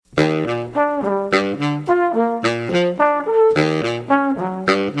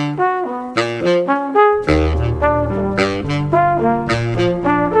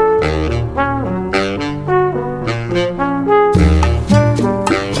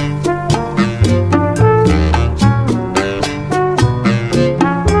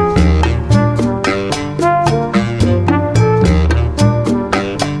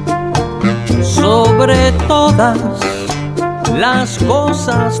las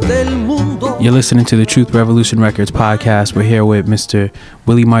cosas del mundo. You're listening to the Truth Revolution Records podcast. We're here with Mr.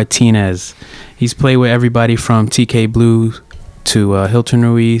 Willie Martinez. He's played with everybody from TK Blue to Hilton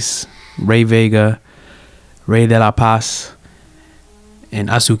Ruiz, Ray Vega, Ray de la Paz, and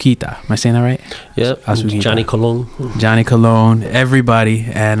Azuquita. Am I saying that right? Yep. Azuquita. Johnny Colon, everybody.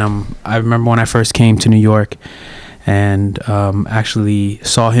 And I remember when I first came to New York and actually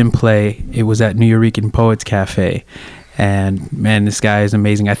saw him play. It was at New Yorican Poets Cafe. And man, this guy is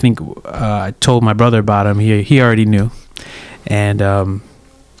amazing. I think I told my brother about him. He already knew. And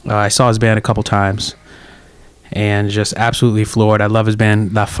I saw his band a couple times and just absolutely floored. I love his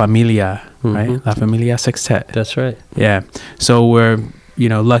band La Familia, right? La Familia Sextet. That's right. Yeah. So we're,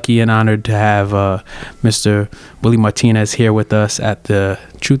 lucky and honored to have Mr. Willie Martinez here with us at the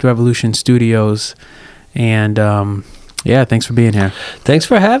Truth Revolution Studios. And thanks for being here. Thanks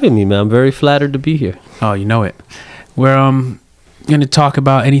for having me, man. I'm very flattered to be here. Oh, you know it. We're going to talk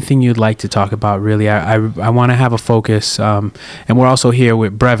about anything you'd like to talk about, really. I want to have a focus. And we're also here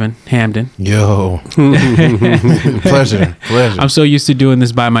with Brevin Hamden. Yo. Pleasure. I'm so used to doing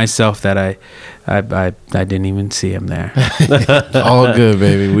this by myself that I didn't even see him there. All good,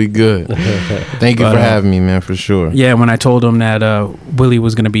 baby. We good. Thank you for having me, man, for sure. Yeah, when I told him that Willie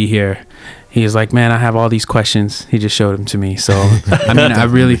was going to be here, he was like, man, I have all these questions. He just showed them to me. So, I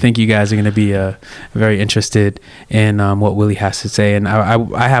really think you guys are going to be very interested in what Willie has to say. And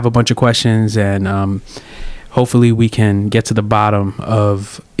I have a bunch of questions, and hopefully we can get to the bottom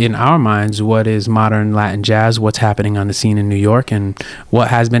of, in our minds, what is modern Latin jazz, what's happening on the scene in New York, and what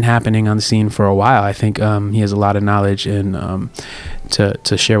has been happening on the scene for a while. I think he has a lot of knowledge and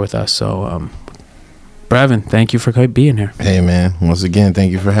to share with us. So, Brevin, thank you for being here. Hey, man. Once again,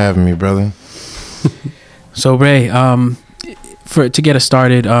 thank you for having me, brother. So, Ray, to get us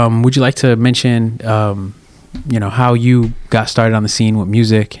started, would you like to mention, how you got started on the scene with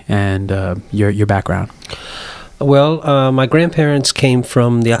music and your background? Well, my grandparents came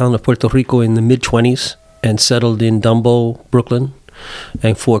from the island of Puerto Rico in the mid-20s and settled in Dumbo, Brooklyn,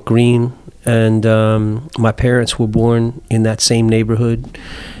 and Fort Greene. And my parents were born in that same neighborhood.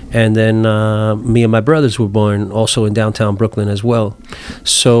 And then me and my brothers were born also in downtown Brooklyn as well.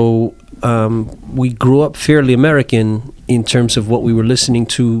 So we grew up fairly American in terms of what we were listening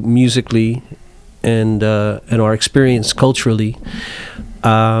to musically and our experience culturally.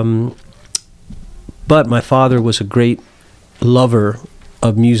 But my father was a great lover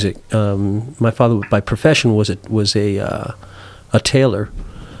of music. My father, by profession, was a tailor,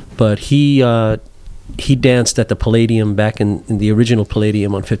 but he danced at the Palladium back in the original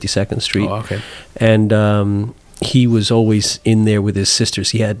Palladium on 52nd Street. Oh, okay. And he was always in there with his sisters.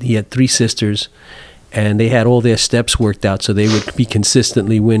 He had 3 sisters, and they had all their steps worked out, so they would be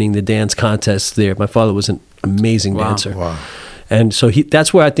consistently winning the dance contests there. My father was an amazing dancer. Wow. And so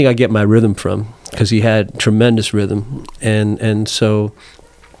that's where I think I get my rhythm from, because he had tremendous rhythm. And so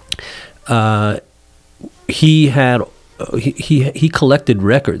he had... He collected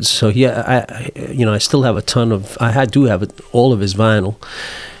records, so I still have a ton of. I do have all of his vinyl,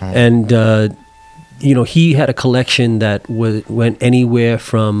 and he had a collection that went anywhere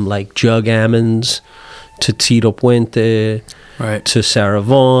from like Jug Ammons to Tito Puente, right, to Sarah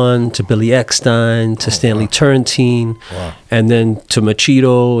Vaughan, to Billy Eckstine, to Stanley Turrentine, and then to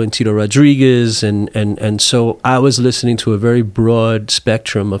Machito and Tito Rodriguez, and so I was listening to a very broad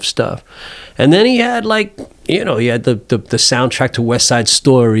spectrum of stuff. And then he had he had the soundtrack to West Side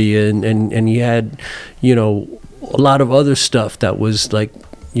Story, and he had, a lot of other stuff that was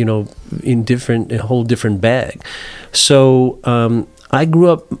in a whole different bag. So I grew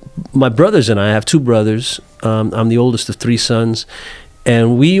up, my brothers and I have 2 brothers. I'm the oldest of 3 sons,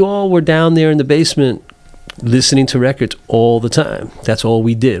 and we all were down there in the basement listening to records all the time. That's all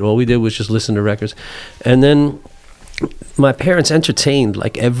we did. All we did was just listen to records. And then my parents entertained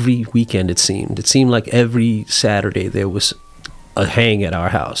like every weekend, it seemed. It seemed like every Saturday there was a hang at our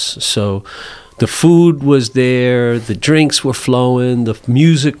house. So the food was there, the drinks were flowing, the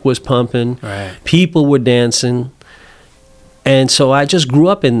music was pumping, right, people were dancing. And so I just grew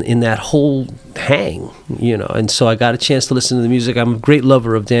up in that whole hang, and so I got a chance to listen to the music. I'm a great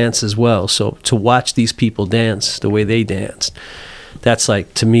lover of dance as well. So to watch these people dance the way they danced, that's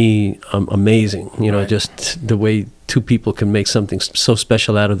to me, amazing. Right. Just the way 2 people can make something so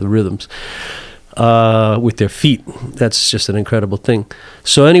special out of the rhythms with their feet. That's just an incredible thing.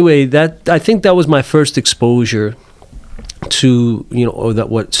 So anyway, I think that was my first exposure to, or that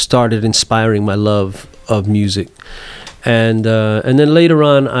what started inspiring my love of music. And then later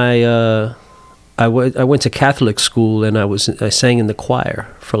on, I went to Catholic school, and I sang in the choir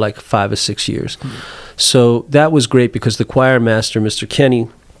for 5 or 6 years. So that was great because the choir master, Mr. Kenny,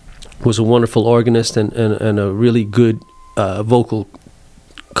 was a wonderful organist and a really good vocal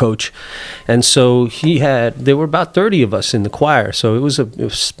coach. And so there were about 30 of us in the choir. So it was a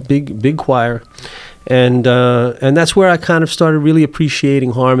big choir. And that's where I kind of started really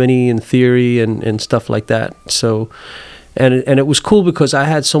appreciating harmony and theory and stuff like that. So, and it was cool because I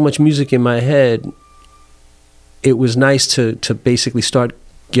had so much music in my head. It was nice to basically start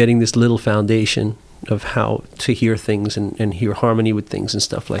getting this little foundation of how to hear things and hear harmony with things and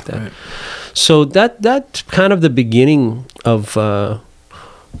stuff like that. Right. So that's kind of the beginning of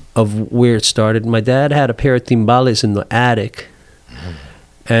where it started. My dad had a pair of timbales in the attic,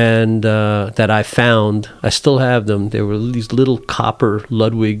 and that I found. I still have them. They were these little copper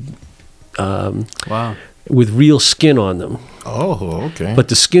Ludwig, wow, with real skin on them. Oh, okay. But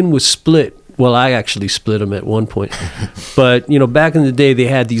the skin was split. Well, I actually split them at one point. But, back in the day, they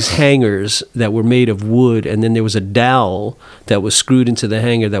had these hangers that were made of wood, and then there was a dowel that was screwed into the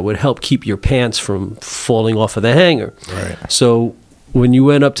hanger that would help keep your pants from falling off of the hanger. Right. So when you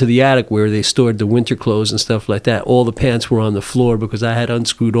went up to the attic where they stored the winter clothes and stuff like that, all the pants were on the floor because I had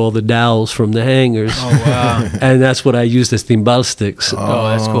unscrewed all the dowels from the hangers. Oh, wow. And that's what I used as timbal sticks. Oh,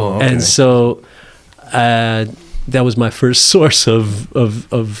 that's cool. Okay. And so that was my first source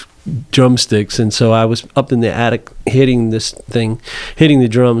of drumsticks. And so I was up in the attic hitting the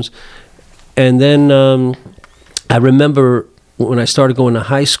drums. And then I remember when I started going to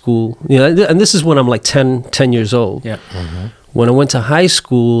high school, and this is when I'm like 10 years old. Yeah. Mm-hmm. When I went to high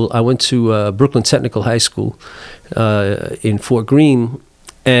school, I went to Brooklyn Technical High School in Fort Greene.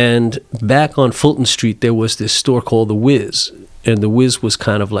 And back on Fulton Street, there was this store called The Wiz. And The Wiz was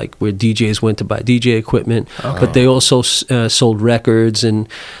kind of like where DJs went to buy DJ equipment. Okay. But they also sold records, and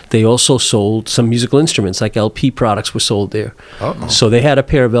they also sold some musical instruments, like LP products were sold there. Uh-oh. So they had a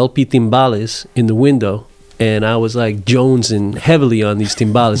pair of LP timbales in the window. And I was like jonesing heavily on these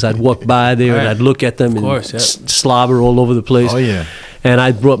timbales. I'd walk by there and I'd look at them slobber all over the place. Oh, yeah. And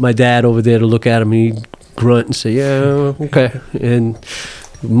I brought my dad over there to look at them, and he'd grunt and say, yeah, okay. And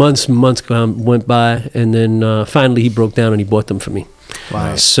months went by, and then finally he broke down and he bought them for me.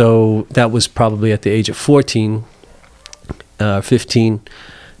 Wow. So that was probably at the age of 15.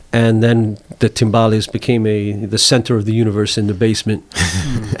 And then the timbales became the center of the universe in the basement.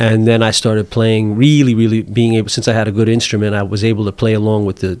 And then I started playing, really being able, since I had a good instrument, I was able to play along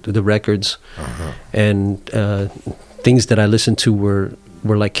with the records. Uh-huh. And things that I listened to were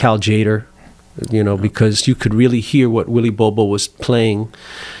like Cal Tjader, because you could really hear what Willie Bobo was playing.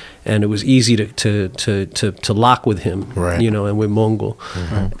 And it was easy to lock with him, right. And with Mongo.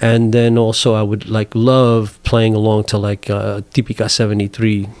 Mm-hmm. And then also I would love playing along to Típica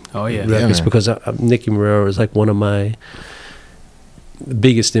 73 records, because Nicky Marrero is like one of my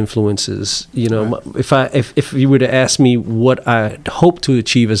biggest influences. Right. If you were to ask me what I hope to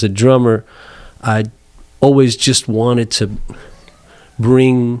achieve as a drummer, I always just wanted to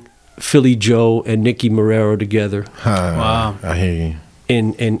bring Philly Joe and Nicky Marrero together. Wow, I hear you.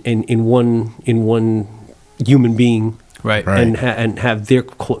 In one human being, right. And have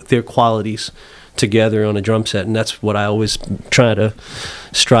their qualities together on a drum set, and that's what I always try to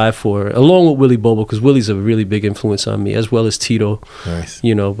strive for, along with Willie Bobo, because Willie's a really big influence on me, as well as Tito. Nice.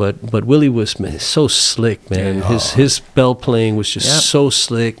 But Willie was so slick, man. Yeah. His bell playing was just so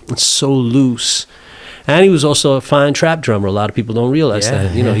slick and so loose. And he was also a fine trap drummer. A lot of people don't realize that.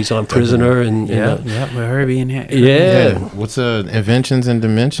 He's on Prisoner and with Herbie and What's Inventions and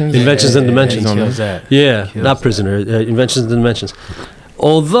Dimensions? Inventions and Dimensions. Not Prisoner. Inventions and Dimensions.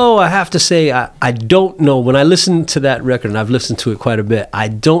 Although I have to say, I don't know. When I listen to that record, and I've listened to it quite a bit, I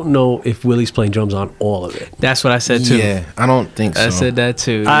don't know if Willie's playing drums on all of it. That's what I said too. Yeah, I don't think so. I said that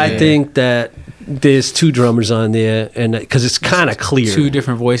too. I think that there's two drummers on there, and because it's kind of clear. Two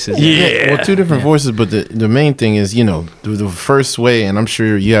different voices. Yeah. Well, two different voices, but the main thing is, the first way, and I'm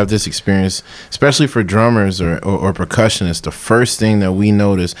sure you have this experience, especially for drummers or percussionists, the first thing that we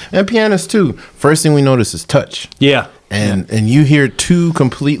notice, and pianists too, first thing we notice is touch. Yeah. And you hear two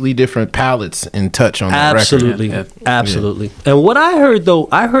completely different palettes in touch on that record. Absolutely. And what I heard, though,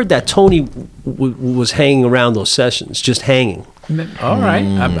 that Tony was hanging around those sessions, just hanging. All right.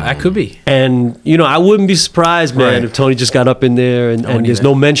 I could be. And, I wouldn't be surprised, man, if Tony just got up in there and there's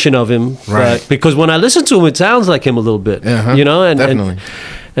no mention of him. Right. Because when I listen to him, it sounds like him a little bit. And definitely.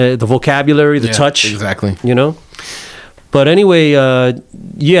 And the vocabulary, the touch. Exactly. But anyway, I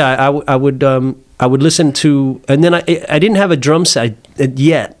would listen to, and then I didn't have a drum set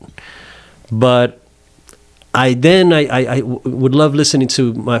yet, but I would love listening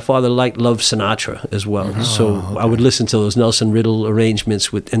to, my father loved Sinatra as well. I would listen to those Nelson Riddle arrangements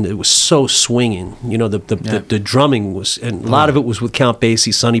and it was so swinging. You know, the drumming was, and a lot of it was with Count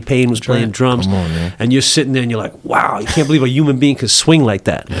Basie. Sonny Payne was playing drums. Come on, man. And you're sitting there and you're like, wow, you can't believe a human being could swing like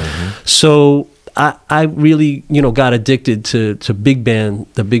that. So I really, got addicted to big band,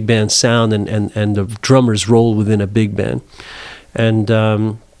 the big band sound and the drummer's role within a big band. And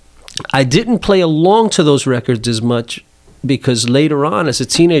I didn't play along to those records as much because later on, as a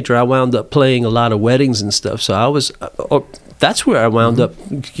teenager, I wound up playing a lot of weddings and stuff. So that's where I wound up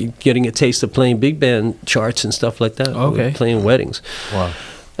getting a taste of playing big band charts and stuff like that. Okay. Playing weddings. Wow.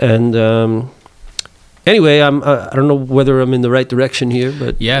 And anyway, I don't know whether I'm in the right direction here,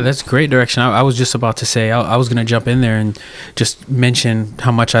 but yeah, that's great direction. I was just about to say I was going to jump in there and just mention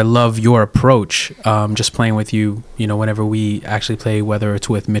how much I love your approach. Just playing with you, whenever we actually play, whether it's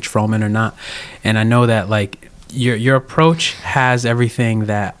with Mitch Froman or not, and I know that like your approach has everything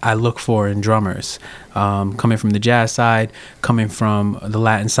that I look for in drummers. Coming from the jazz side, coming from the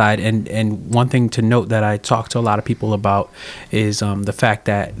Latin side, and one thing to note that I talk to a lot of people about is the fact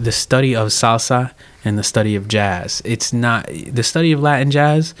that the study of salsa and the study of jazz, it's not the study of Latin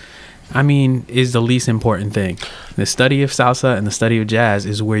jazz, is the least important thing. The study of salsa and the study of jazz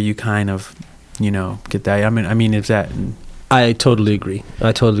is where you kind of, get that. Is that... I totally agree.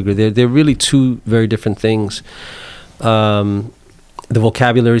 They're really two very different things. The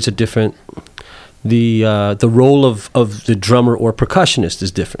vocabularies are different. The role of the drummer or percussionist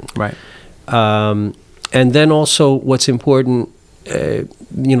is different. Right. And then also what's important,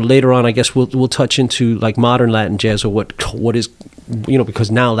 later on, I guess we'll touch into like modern Latin jazz, or what is,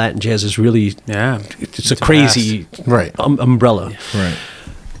 because now Latin jazz is really, it's a crazy umbrella. Yeah. Right.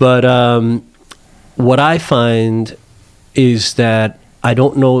 But what I find is that I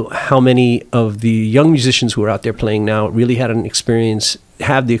don't know how many of the young musicians who are out there playing now really have the experience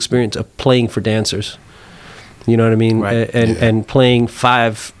of playing for dancers. You know what I mean? Right. And playing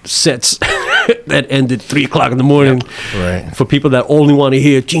 5 sets that ended 3:00 in the morning. Right. For people that only want to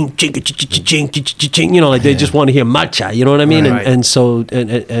hear ching ching ching ching ching, they just want to hear matcha. You know what I mean? Right. And so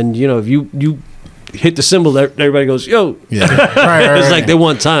if you hit the cymbal, everybody goes yo. Yeah. Right. It's like they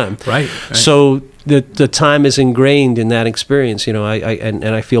want time. Right. So the time is ingrained in that experience.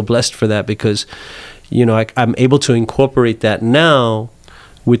 I feel blessed for that because I'm able to incorporate that now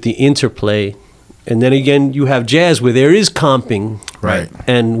with the interplay. And then again, you have jazz where there is comping, right,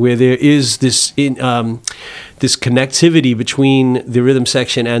 and where there is this this connectivity between the rhythm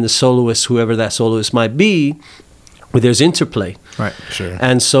section and the soloist, whoever that soloist might be, where there's interplay. Right, sure.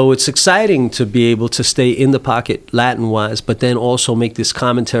 And so it's exciting to be able to stay in the pocket Latin-wise, but then also make this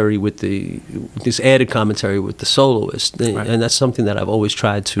commentary this added commentary with the soloist, right. And that's something that I've always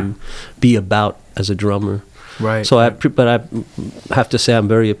tried to be about as a drummer. Right. So I have to say I'm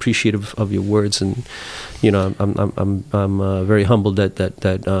very appreciative of your words, and I'm very humbled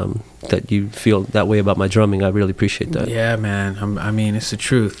that you feel that way about my drumming. I really appreciate that. Yeah, man. It's the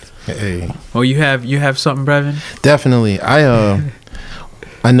truth. Hey. Well, you have something, Brevin? Definitely.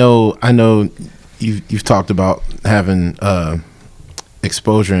 I know you've talked about having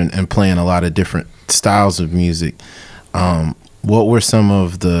exposure and playing a lot of different styles of music. What were some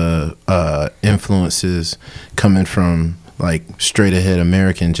of the influences coming from like straight ahead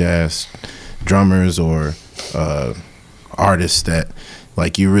American jazz drummers or artists that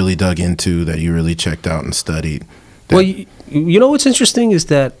like you really dug into, that you really checked out and studied? Well, what's interesting is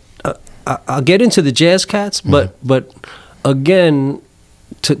that I'll get into the jazz cats, but again,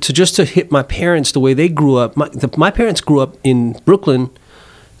 to hit my parents the way they grew up. My parents grew up in Brooklyn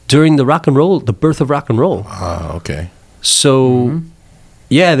during the birth of rock and roll. Okay. So,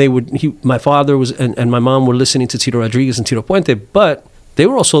 yeah, they would. My father was and my mom were listening to Tito Rodriguez and Tito Puente, but they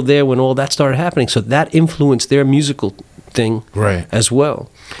were also there when all that started happening. So that influenced their musical thing, right, as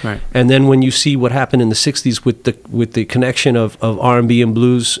well. Right. And then when you see what happened in the '60s with the connection of R&B and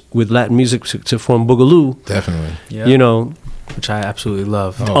blues with Latin music to form Boogaloo, definitely, yeah. Which I absolutely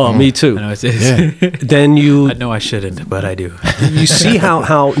love. Oh, me too. I know it's Then I know I shouldn't, but I do. You see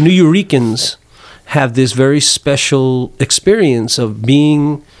how New Yorkers have this very special experience of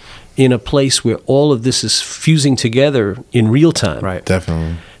being in a place where all of this is fusing together in real time. Right.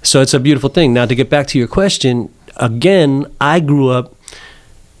 Definitely. So it's a beautiful thing. Now, to get back to your question, again, I grew up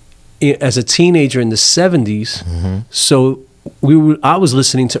as a teenager in the 70s. Mm-hmm. So I was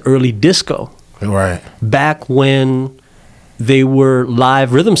listening to early disco. Right. Back when they were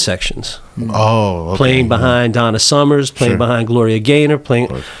live rhythm sections. Oh, okay. Playing behind Donna Summers, playing behind Gloria Gaynor,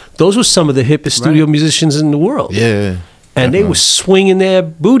 those were some of the hippest studio musicians in the world. Yeah. And they were swinging their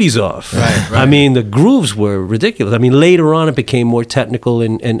booties off. Right. I mean, the grooves were ridiculous. I mean, later on, it became more technical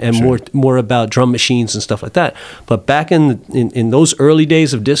and more about drum machines and stuff like that. But back in those early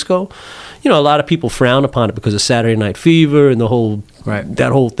days of disco, you know, a lot of people frown upon it because of Saturday Night Fever and the whole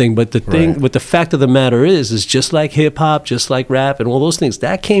that whole thing. But the fact of the matter is just like hip hop, just like rap, and all those things,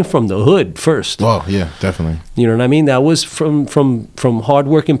 that came from the hood first. Oh yeah, definitely. You know what I mean? That was from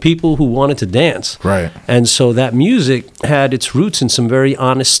hardworking people who wanted to dance. Right. And so that music had its roots in some very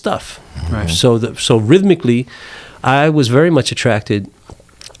honest stuff. Right. So rhythmically, I was very much attracted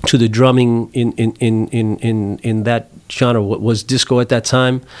to the drumming in that genre, what was disco at that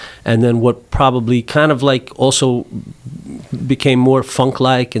time, and then what probably kind of like also became more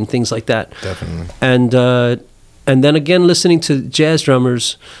funk-like and things like that. Definitely. And then again, listening to jazz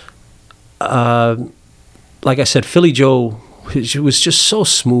drummers, like I said, Philly Joe, he was just so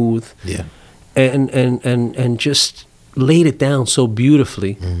smooth. Yeah. And just laid it down so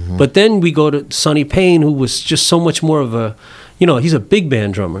beautifully. Mm-hmm. But then we go to Sonny Payne, who was just so much more of a, you know, he's a big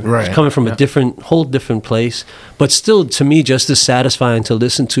band drummer. Right. He's coming from a whole different place, but still, to me, just as satisfying to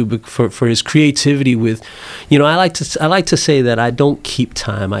listen to for his creativity with, you know, I like to say that I don't keep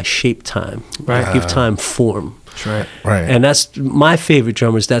time, I shape time. Right. I give time form. That's right. Right. And that's my favorite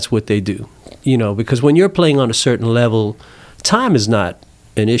drummers. That's what they do, you know, because when you're playing on a certain level, time is not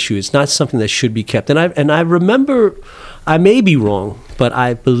an issue. It's not something that should be kept. And I remember, I may be wrong, but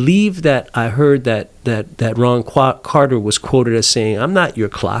I believe that I heard that Ron Carter was quoted as saying, "I'm not your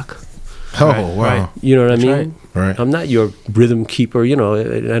clock." Oh Right, wow. right. You know what That's I mean? Right. I'm not your rhythm keeper. You know,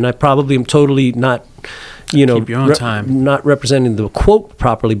 and I probably am totally not. You know, Keep your own time. Not representing the quote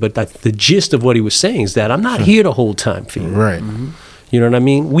properly, but the gist of what he was saying is that I'm not here to hold time for you. Right. You know what I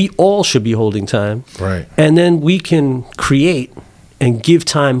mean? We all should be holding time. Right. And then we can create and give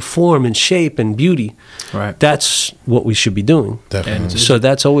time form and shape and beauty. Right. That's what we should be doing. Definitely. And So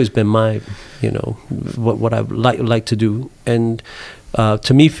that's always been my, you know, what I like to do. And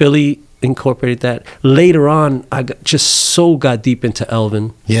to me, Philly incorporated that. Later on, I got deep into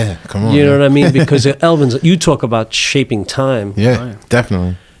Elvin. Yeah. Come on. You know man. what I mean? Because Elvin's, you talk about shaping time. Yeah. Oh, yeah.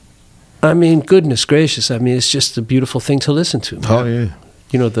 Definitely. I mean, goodness gracious. I mean, it's just a beautiful thing to listen to. Oh yeah.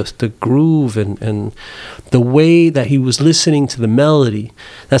 You know, the groove and the way that he was listening to the melody.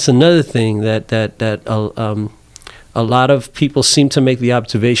 That's another thing that a lot of people seem to make the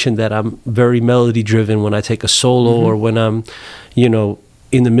observation that I'm very melody driven when I take a solo or when I'm, you know,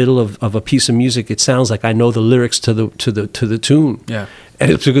 in the middle of a piece of music. It sounds like I know the lyrics to the tune. Yeah.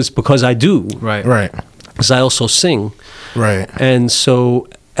 And it's because I do. Right. Right. Because I also sing. Right. And so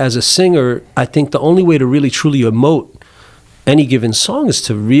as a singer, I think the only way to really truly emote any given song is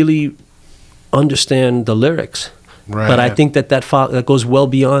to really understand the lyrics. Right. But I think that goes well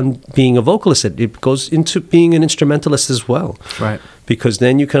beyond being a vocalist. It goes into being an instrumentalist as well. Right. Because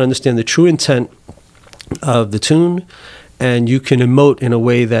then you can understand the true intent of the tune, and you can emote in a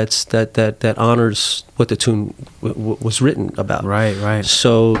way that honors what the tune was written about. Right. Right.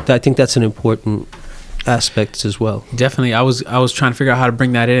 So I think that's an important aspect as well. Definitely. I was trying to figure out how to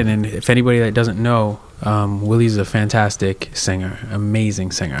bring that in, and if anybody that doesn't know, Willie's a fantastic singer,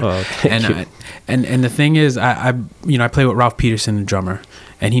 amazing singer. Oh, thank you. And the thing is, I play with Ralph Peterson, the drummer,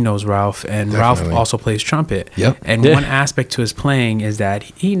 and he knows Ralph, and Definitely. Ralph also plays trumpet. Yep. And Yeah. one aspect to his playing is that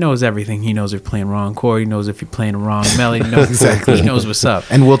he knows everything. He knows if you're playing wrong chord. He knows if you're playing the wrong melody. He knows, Exactly. He knows what's up.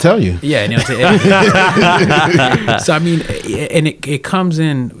 And we'll tell you. Yeah, and so I mean, and it comes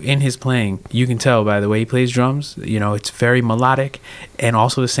in his playing. You can tell by the way he plays drums. You know, it's very melodic, and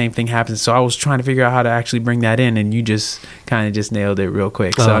also the same thing happens. So I was trying to figure out how to actually bring that in, and you just kind of just nailed it real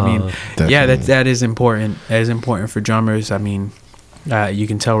quick. So I mean, yeah, Definitely. that is important. That is important for drummers. I mean, you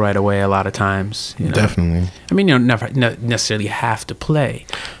can tell right away a lot of times. You know? Definitely. I mean, you don't necessarily have to play,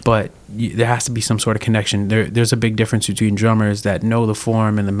 but there has to be some sort of connection. There's a big difference between drummers that know the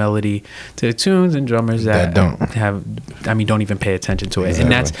form and the melody to the tunes, and drummers that don't don't even pay attention to it.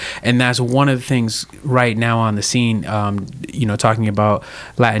 Exactly. And that's one of the things right now on the scene. Talking about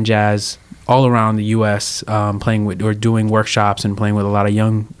Latin jazz all around the U.S., playing with or doing workshops and playing with a lot of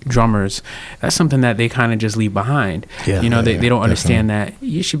young drummers. That's something that they kind of just leave behind. Yeah. They don't understand that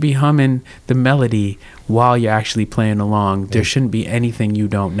you should be humming the melody while you're actually playing along. There shouldn't be anything you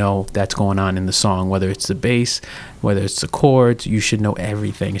don't know that's going on in the song, whether it's the bass, whether it's the chords. You should know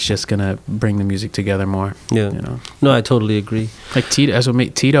everything. It's just gonna bring the music together more. Yeah. No, I totally agree. Like Tito, that's what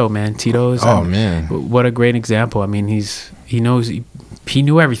made Tito, man. Tito is Man. what a great example. I mean, he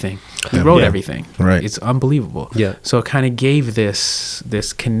knew everything. He wrote everything. Right. It's unbelievable. Yeah. So it kind of gave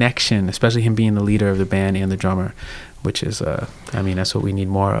this connection, especially him being the leader of the band and the drummer, which is I mean, that's what we need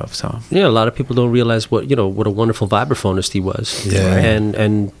more of. So yeah, a lot of people don't realize what a wonderful vibraphonist he was. Yeah.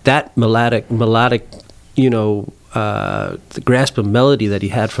 And that melodic, the grasp of melody that he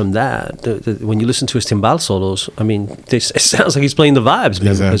had from that. When you listen to his timbal solos, I mean, it sounds like he's playing the vibes,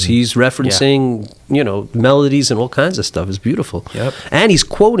 man, because he's referencing, melodies and all kinds of stuff. It's beautiful. Yep. And he's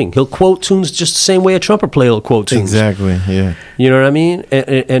quoting. He'll quote tunes just the same way a trumpet player will quote tunes. Exactly. Yeah. You know what I mean?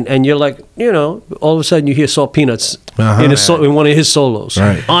 And you're like, all of a sudden you hear Salt Peanuts in one of his solos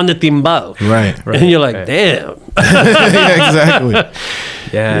on the timbal. Right. And you're like, damn. Yeah, exactly.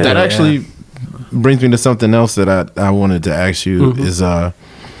 yeah, That actually brings me to something else that I wanted to ask you is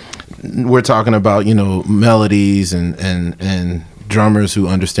we're talking about melodies and drummers who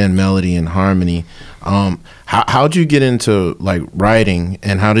understand melody and harmony. How'd you get into like writing,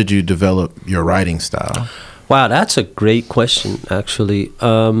 and how did you develop your writing style? Wow, that's a great question, actually.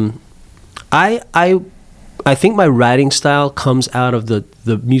 I think my writing style comes out of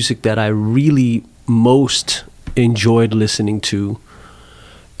the music that I really most enjoyed listening to,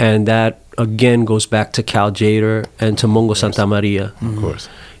 and that again goes back to Cal Tjader and to Mongo Santa Maria. Of course.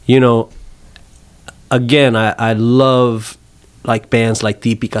 Again, I love like bands like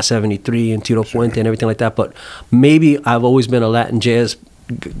Típica 73 and Tiro Puente and everything like that, but maybe I've always been a Latin jazz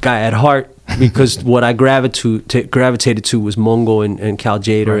guy at heart, because what I gravitated to was Mongo and Cal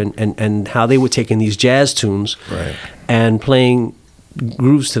Tjader, and how they were taking these jazz tunes and playing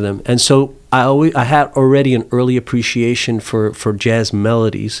grooves to them. And so I had already an early appreciation for jazz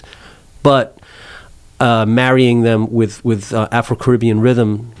melodies, but marrying them with Afro-Caribbean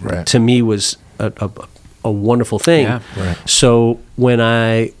rhythm to me was a wonderful thing. Yeah. Right. So when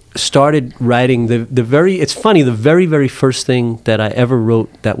I started writing, it's funny, the very, very first thing that I ever wrote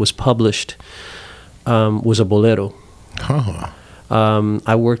that was published was a bolero.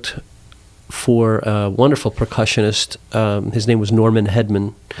 I worked for a wonderful percussionist. His name was Norman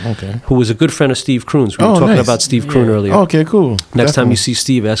Hedman, who was a good friend of Steve Kroon's. We were talking about Steve Kroon earlier. Okay, cool. Next time you see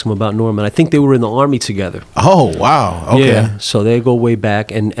Steve, ask him about Norman. I think they were in the Army together. Oh, wow. Okay. Yeah, so they go way back,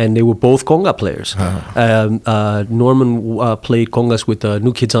 and they were both conga players. Norman played congas with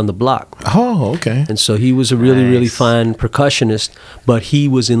New Kids on the Block. Oh, okay. And so he was a really, really fine percussionist, but he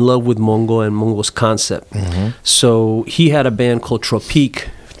was in love with Mongo and Mongo's concept. So he had a band called Tropique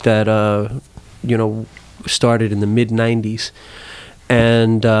that started in the mid-90s,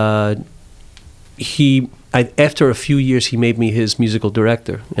 and after a few years he made me his musical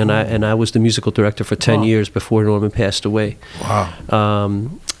director, and I was the musical director for 10 years before Norman passed away. Wow.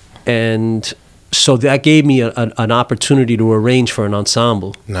 And so that gave me an opportunity to arrange for an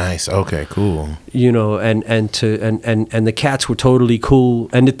ensemble. Nice. Okay, cool. And the cats were totally cool.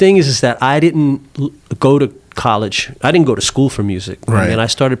 And the thing is that I didn't go to college. I didn't go to school for music. Right. And I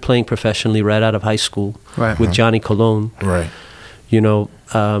started playing professionally right out of high school with Johnny Colon. Right.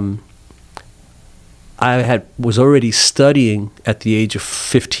 I was already studying at the age of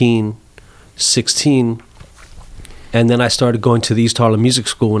 15, 16. And then I started going to the East Harlem Music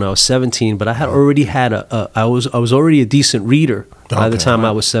School when I was 17. But I had already had I was already a decent reader by the time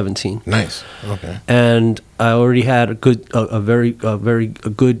I was 17. Nice. Okay. And I already had a very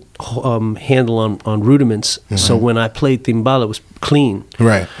good handle on rudiments. So when I played timbal, it was clean.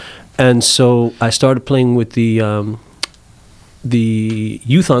 Right. And so I started playing with the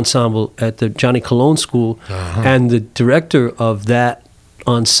youth ensemble at the Johnny Colon School, and the director of that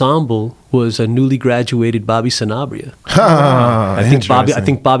ensemble was a newly graduated Bobby Sanabria. I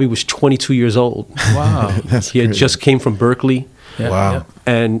think Bobby was 22 years old. Wow. He had just came from Berkeley. Yeah, wow.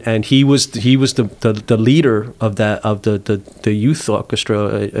 And he was the leader of the youth orchestra,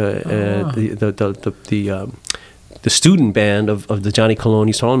 the student band of the Johnny Colon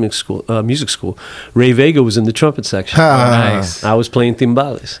East Harlem Music School. Ray Vega was in the trumpet section. Nice. I was playing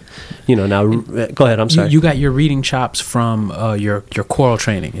timbales. Now go ahead. I'm sorry. You got your reading chops from your choral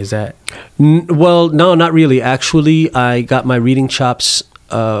training. Is that? Well, no, not really. Actually, I got my reading chops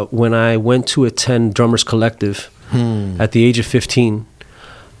when I went to attend Drummers Collective at the age of 15.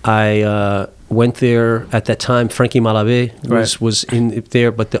 I went there at that time. Frankie Malave was in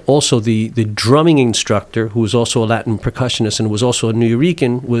there, but also the drumming instructor, who was also a Latin percussionist and was also a New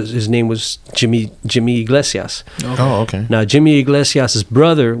Yorican, his name was Jimmy Iglesias. Okay. Oh, okay. Now Jimmy Iglesias'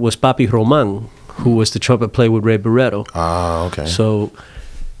 brother was Papi Roman, who was the trumpet player with Ray Barretto. Ah, okay. So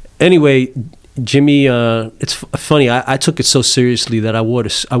anyway, Jimmy, it's funny. I took it so seriously that I wore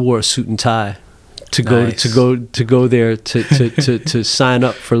a suit and tie to go there to sign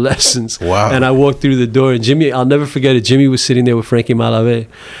up for lessons. Wow. And I walked through the door, and Jimmy, I'll never forget it. Jimmy was sitting there with Frankie Malave,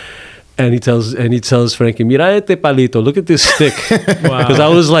 And he tells Frankie, "Mira este palito, look at this stick." Because I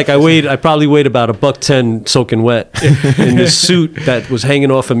was like, I probably weighed about $110 soaking wet in this suit that was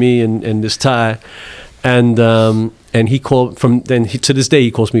hanging off of me and this tie, and he called to this day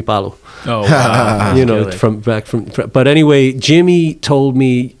he calls me Palo. Oh, wow. You know, but anyway, Jimmy told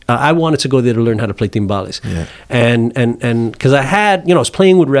me I wanted to go there to learn how to play timbales. Yeah. And because I was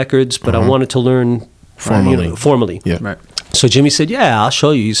playing with records, but I wanted to learn formally. Yeah. Right. So Jimmy said, "Yeah, I'll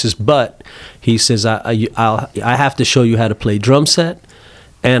show you." He says, "But," he says, I have to show you how to play drum set,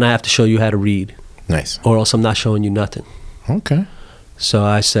 and I have to show you how to read, Nice. or else I'm not showing you nothing." Okay. So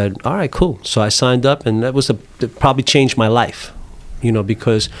I said, "All right, cool." So I signed up, and that probably changed my life,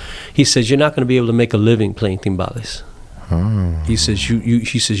 because he says you're not going to be able to make a living playing timbales. He says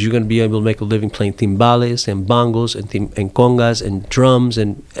you're going to be able to make a living playing timbales and bongos and congas and drums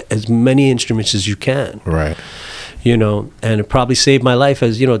and as many instruments as you can. Right. And it probably saved my life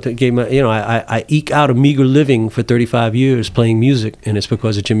as, I eke out a meager living for 35 years playing music, and it's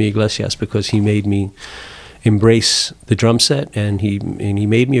because of Jimmy Iglesias, because he made me embrace the drum set, and he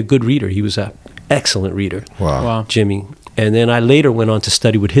made me a good reader. He was an excellent reader. Wow. Jimmy. And then I later went on to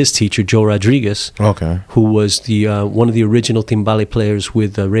study with his teacher, Joe Rodriguez, Okay. who was the one of the original timbale players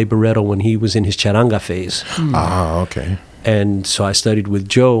with Ray Barretto when he was in his charanga phase. Okay. And so I studied with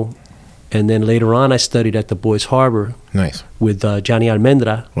Joe. And then later on, I studied at the Boys Harbor Nice. with Johnny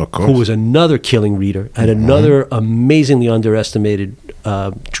Almendra, Of course. who was another killing reader and another amazingly underestimated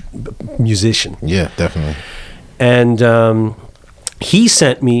musician. Yeah, definitely. And he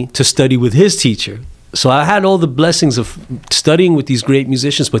sent me to study with his teacher. So I had all the blessings of studying with these great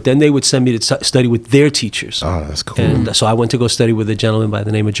musicians, but then they would send me to study with their teachers. Oh, that's cool. And so I went to go study with a gentleman by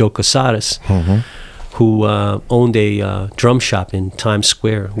the name of Joe Casares, who owned a drum shop in Times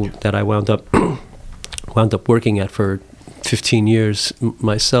Square that I wound up working at for 15 years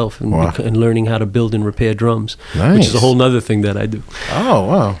myself and learning how to build and repair drums, which is a whole nother thing that I do. Oh,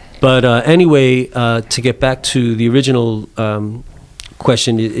 wow. But anyway, to get back to the original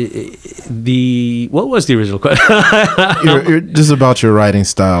question, what was the original question? You're just about your writing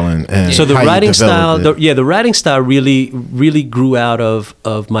style and so the how you writing style, developed it. the writing style really grew out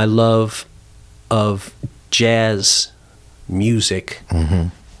of my love of jazz music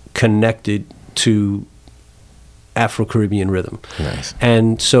connected to Afro-Caribbean rhythm. Nice.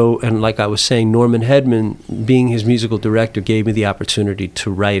 And like I was saying, Norman Hedman, being his musical director, gave me the opportunity to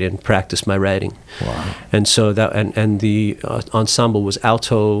write and practice my writing. Wow. And so that and the ensemble was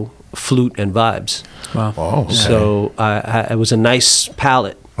alto, flute, and vibes. Wow. Oh, okay. So it was a nice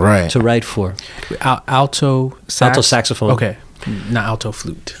palette to write for. Alto saxophone. Okay. Not alto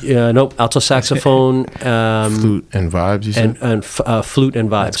flute. Yeah, nope. Alto saxophone, flute and vibes. You said? and flute and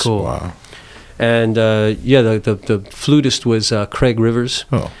vibes. That's cool. Wow. And the flutist was Craig Rivers.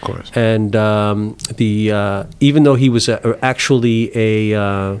 Oh, of course. And even though he was actually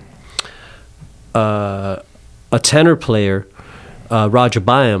a tenor player, Roger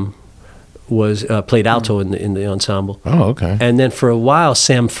Byam was played alto in the ensemble. Oh, okay. And then for a while,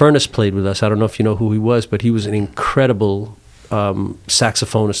 Sam Furness played with us. I don't know if you know who he was, but he was an incredible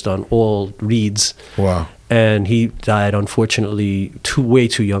saxophonist on all reeds. Wow. And he died, unfortunately, way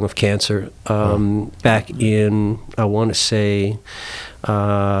too young of cancer. Back in, I want to say,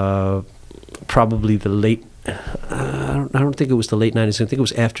 probably the late. I don't think it was the late 90s. I think it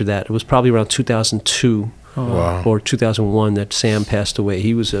was after that. It was probably around 2002 or 2001 that Sam passed away.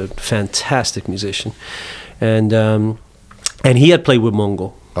 He was a fantastic musician, and he had played with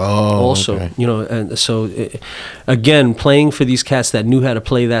Mongo. Also, okay. And so again, playing for these cats that knew how to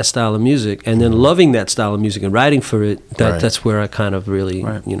play that style of music, and then loving that style of music and writing for it. That's where I kind of really,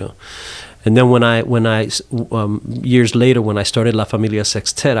 And then when I years later, when I started La Familia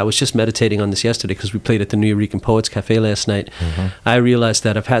Sextet, I was just meditating on this yesterday because we played at the New Yorican Poets Cafe last night. I realized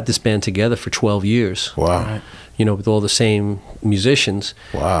that I've had this band together for 12 years. Wow. Right. With all the same musicians.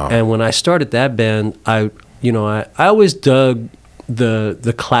 Wow. And when I started that band, I always dug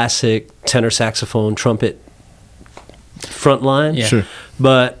the classic tenor saxophone trumpet front line. Yeah. Sure.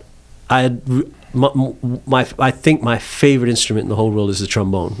 But I think my favorite instrument in the whole world is the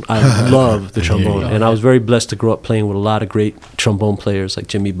trombone. I love the trombone, and I was very blessed to grow up playing with a lot of great trombone players like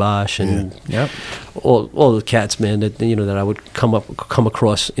Jimmy Bosch and all the cats, man, that that I would come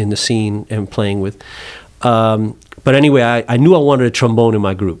across in the scene and playing with. But anyway, I knew I wanted a trombone in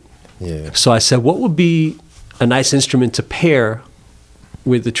my group. Yeah. So I said, what would be a nice instrument to pair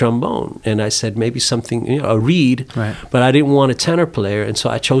with the trombone? And I said maybe something, a reed, but I didn't want a tenor player, and so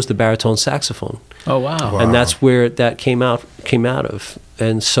I chose the baritone saxophone. Oh wow! And that's where that came out of.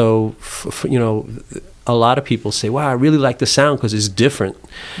 And so, a lot of people say, "Wow, I really like the sound because it's different."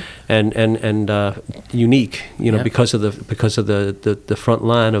 and unique, Yeah. because of the front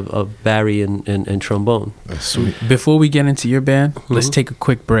line of Barry and trombone. That's sweet. Before we get into your band, let's take a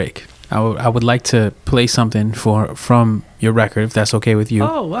quick break. I would like to play something from your record, if that's okay with you.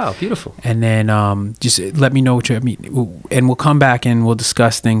 Oh wow, beautiful. And then just let me know what and we'll come back and we'll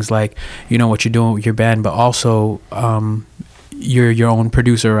discuss things like, what you're doing with your band, but also you're your own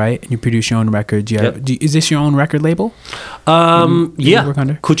producer, right? And you produce your own records. Is this your own record label? Yeah, work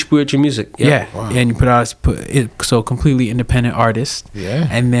under? Kuchbuertje Music. Yeah, Wow. and you put it so completely independent artist. Yeah.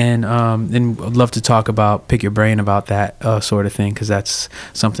 And then I'd love to talk about, pick your brain about that sort of thing, because that's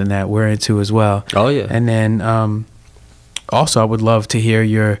something that we're into as well. Oh yeah. And then also I would love to hear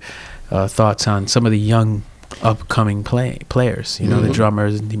your thoughts on some of the young upcoming players, the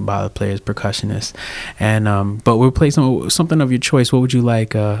drummers, timbala players, percussionists, and but we'll play something of your choice. What would you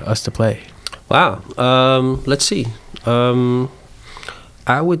like us to play? Wow. Let's see.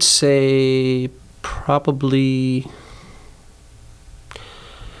 I would say probably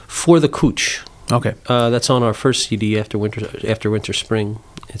For the Cooch. Okay. That's on our first CD, After Winter Spring.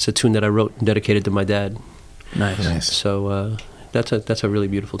 It's a tune that I wrote and dedicated to my dad. Nice. So that's a really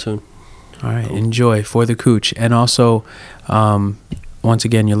beautiful tune. All right, enjoy For the Cooch. And also, once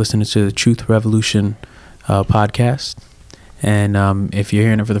again, you're listening to the Truth Revolution podcast. And if you're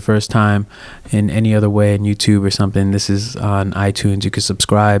hearing it for the first time in any other way, in YouTube or something, this is on iTunes. You can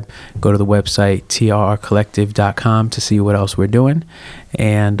subscribe, go to the website, trrcollective.com, to see what else we're doing.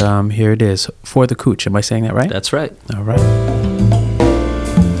 And here it is, For the Cooch. Am I saying that right? That's right. All right.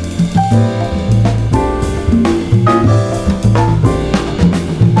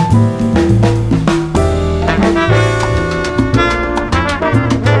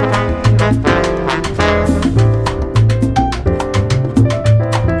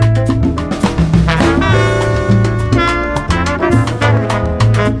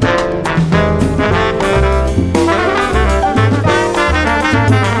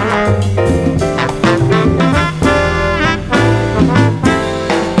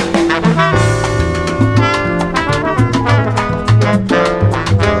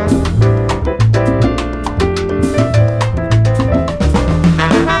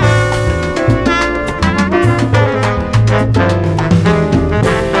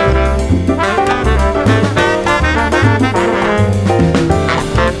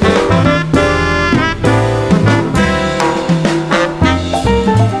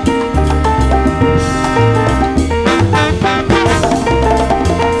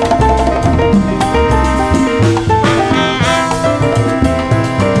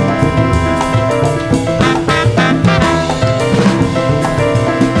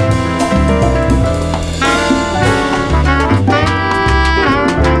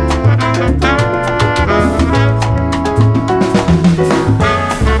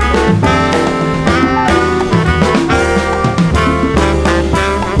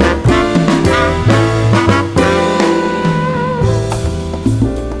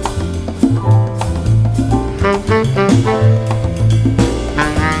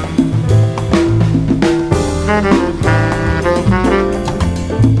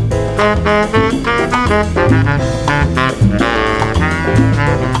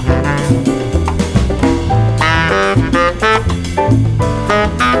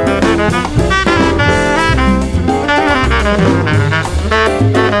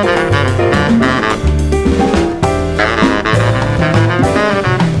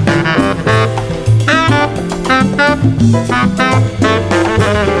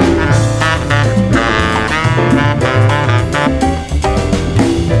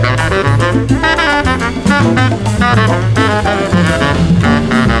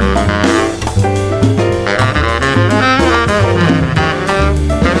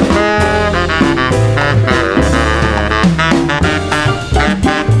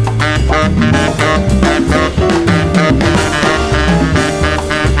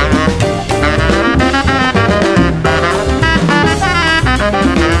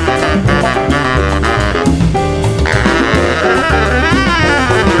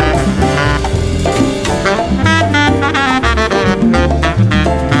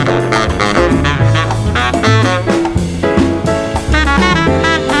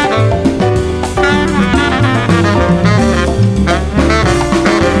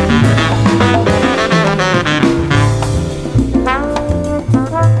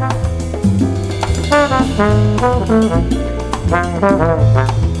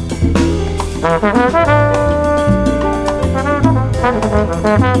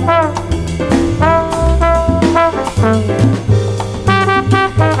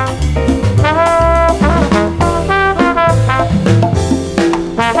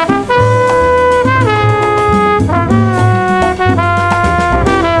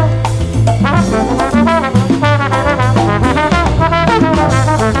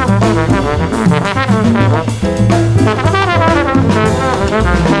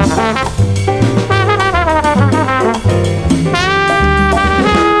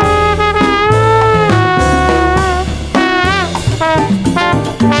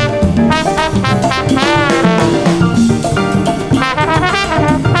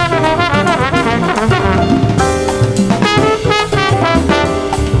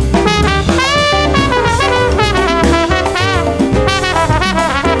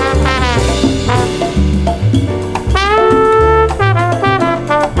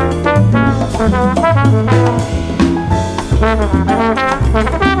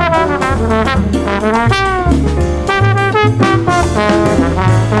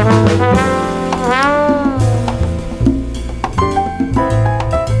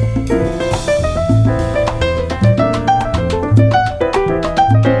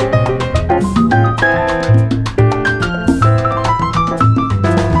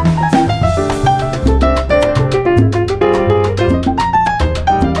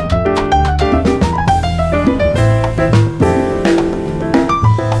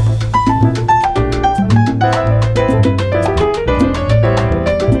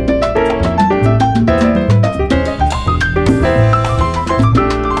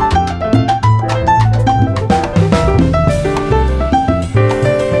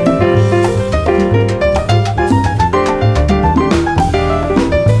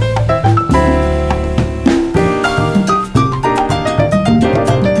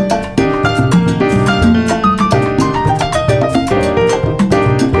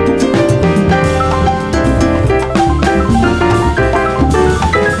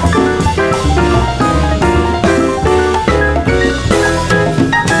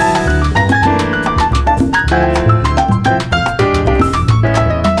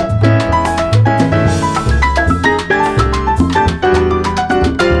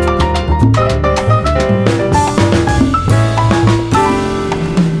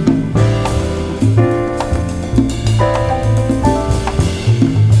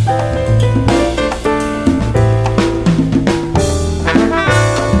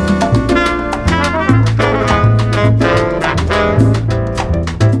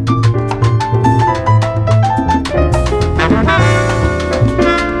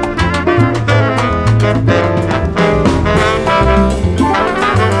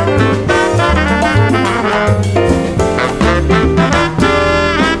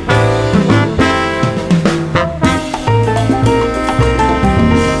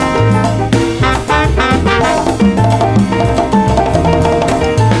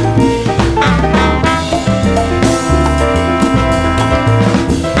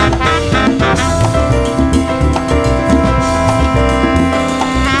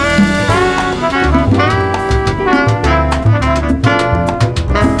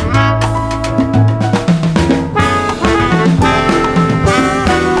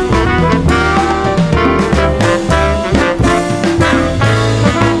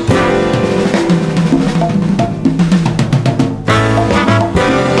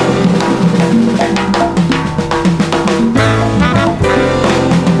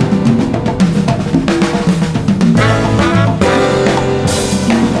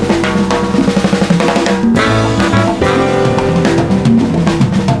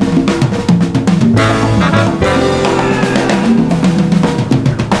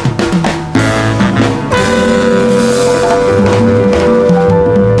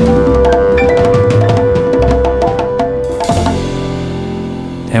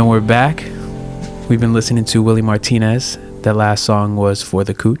 we've been listening to Willie Martinez. That last song was For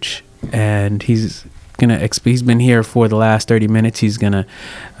the Cooch, and he's been here for the last 30 minutes. He's gonna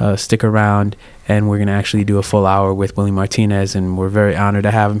stick around, and we're gonna actually do a full hour with Willie Martinez, and we're very honored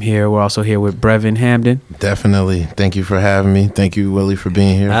to have him here. We're also here with Brevin Hamden. Definitely. Thank you for having me. Thank you, Willie, for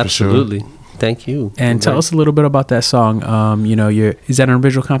being here. Absolutely. For sure. Thank you. And tell us a little bit about that song. Is that an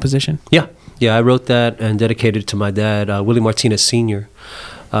original composition? Yeah, I wrote that and dedicated it to my dad, Willie Martinez Sr.,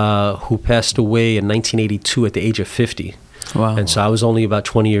 who passed away in 1982 at the age of 50. Wow. And so I was only about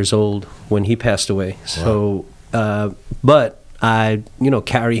 20 years old when he passed away. So, but I,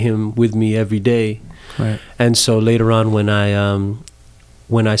 carry him with me every day. Right. And so later on, when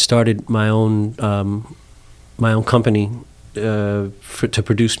I started my own company to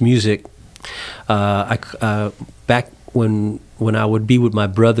produce music, back when I would be with my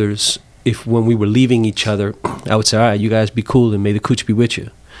brothers, when we were leaving each other, I would say, all right, you guys be cool and may the Cooch be with you.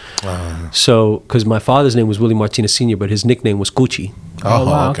 So, because my father's name was Willie Martinez Sr., but his nickname was Coochie. Oh,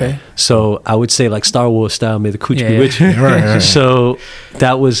 wow, okay. So I would say, like Star Wars style, may the Cooch be Yeah. with you. Right. So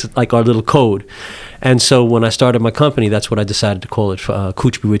that was like our little code. And so when I started my company, that's what I decided to call it,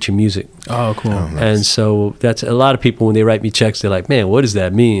 Cooch Be With You Music. Oh, cool. And so that's a lot of people, when they write me checks, they're like, man, what does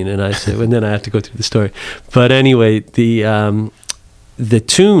that mean? And I say, and then I have to go through the story. But anyway, the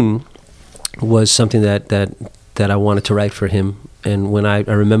tune was something that I wanted to write for him. And when I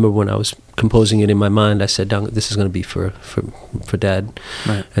remember when I was composing it in my mind, I said, this is going to be for Dad.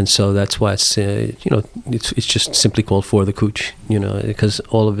 Right. And so that's why it's just simply called For the Cooch, because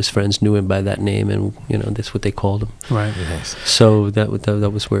all of his friends knew him by that name, and that's what they called him. Right. Yes. So that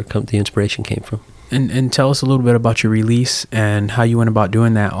was where the inspiration came from. And tell us a little bit about your release and how you went about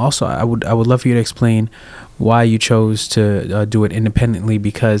doing that. Also, I would love for you to explain why you chose to do it independently,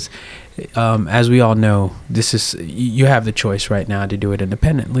 because as we all know, you have the choice right now to do it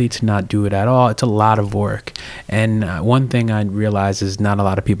independently, to not do it at all. It's a lot of work. And one thing I realize is not a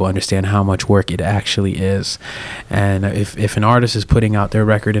lot of people understand how much work it actually is. And if an artist is putting out their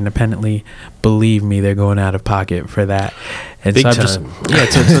record independently, believe me, they're going out of pocket for that. And Big so time.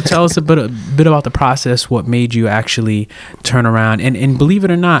 So tell us a bit about the process, what made you actually turn around. And believe it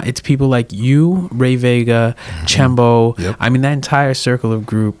or not, it's people like you, Ray Vega, Chembo. Yep. I mean, that entire circle of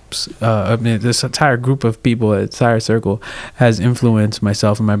groups, this entire group of people, entire circle has influenced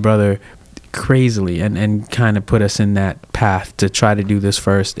myself and my brother crazily, and kind of put us in that path to try to do this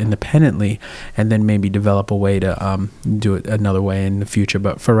first independently, and then maybe develop a way to do it another way in the future.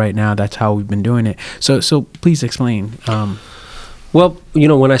 But for right now, that's how we've been doing it. So please explain. Well,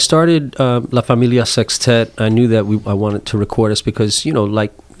 when I started La Familia Sextet, I knew that I wanted to record us because,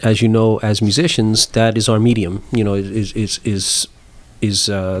 as as musicians, that is our medium. Is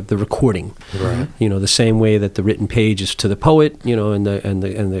the recording, Right. The same way that the written page is to the poet, and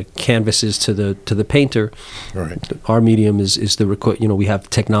the canvas is to the painter. Right. Our medium is the record. We have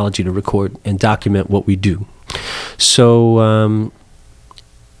technology to record and document what we do. So,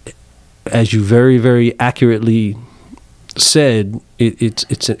 as you very, very accurately said,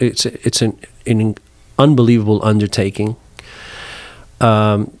 it's an unbelievable undertaking.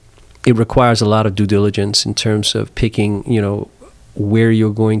 It requires a lot of due diligence in terms of picking, where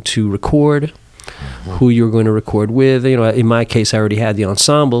you're going to record, who you're going to record with. In my case, I already had the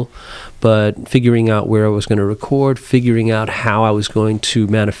ensemble, but figuring out where I was going to record, figuring out how I was going to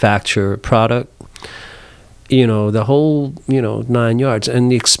manufacture a product, the whole, 9 yards.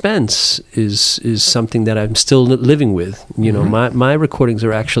 And the expense is something that I'm still living with. My recordings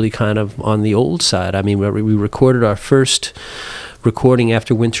are actually kind of on the old side. I mean, we recorded our first recording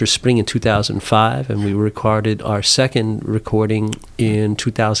after Winter Spring in 2005, and we recorded our second recording in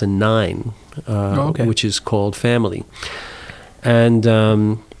 2009, which is called Family. And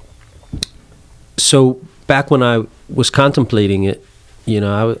so back when I was contemplating it,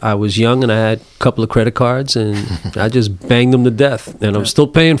 I was young and I had a couple of credit cards, and I just banged them to death, and I'm still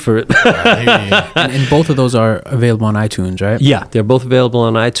paying for it. and both of those are available on iTunes, right? Yeah, they're both available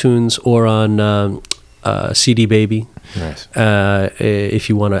on iTunes or on CD Baby. Nice. If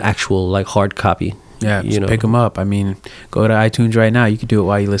you want an actual hard copy. Yeah, just pick them up. I mean, go to iTunes right now. You can do it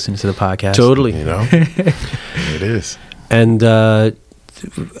while you listen to the podcast. Totally. It is.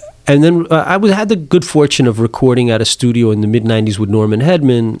 And then I had the good fortune of recording at a studio in the mid-'90s with Norman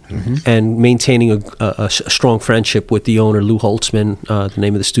Hedman, and maintaining a strong friendship with the owner, Lou Holtzman. The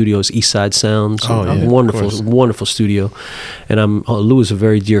name of the studio is Eastside Sounds. Wonderful studio. And Lou is a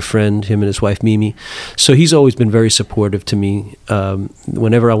very dear friend, him and his wife, Mimi. So he's always been very supportive to me.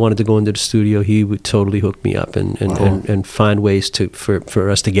 Whenever I wanted to go into the studio, he would totally hook me up and find ways for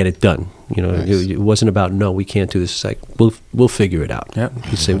us to get it done. It wasn't about, no, we can't do this. It's like, we'll figure it out. Yep.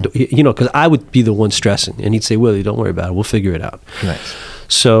 you know, because I would be the one stressing, and he'd say, Willie, don't worry about it, we'll figure it out. Nice.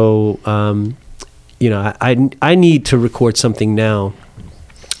 So, you know, I need to record something now.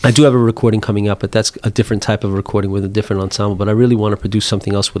 I do have a recording coming up, but that's a different type of recording with a different ensemble. But I really want to produce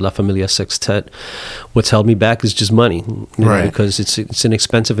something else with La Familia Sextet. What's held me back is just money, you know, Right. because it's an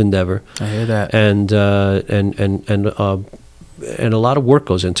expensive endeavor, I hear that. and a lot of work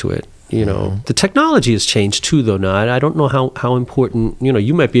goes into it. You know, the technology has changed too, though. Now I don't know how important. You know,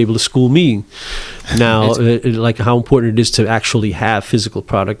 you might be able to school me now, like how important it is to actually have physical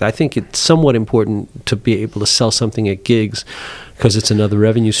product. I think it's somewhat important to be able to sell something at gigs because it's another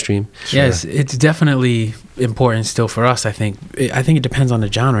revenue stream. Yes, it's definitely important still for us. I think it depends on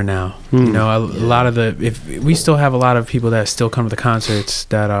the genre now. You know, a lot of if we still have a lot of people that still come to the concerts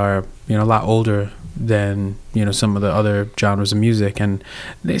that are, you know, a lot older than, you know, some of the other genres of music, and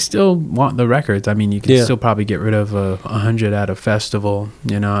they still want the records. I mean, you can still probably get rid of 100 at a festival,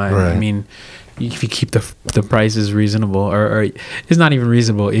 you know. I mean, if you keep the prices reasonable, or it's not even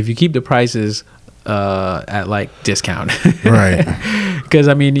reasonable, if you keep the prices at like discount, Right. Because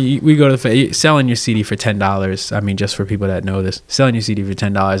I mean, we go to selling your CD for $10. I mean, just for people that know this, selling your CD for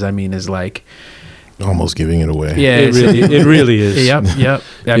 $10, I mean, is like Almost giving it away. yeah, It really is. Yep. I It mean,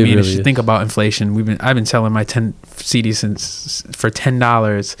 really if you is. think about inflation, I've been selling my 10 CDs for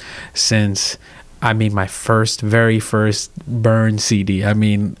 $10 since I made my very first Burn CD. I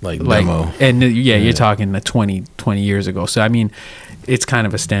mean, Like demo. and you're talking 20 years ago. So I mean, it's kind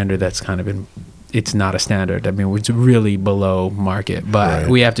of a standard that's kind of been. It's not a standard. I mean, it's really below market, but Right.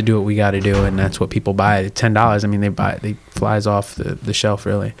 we have to do what we got to do, and that's what people buy. $10. I mean, they flies off the shelf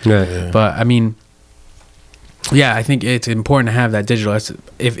really. Yeah. But I mean, yeah, I think it's important to have that digital.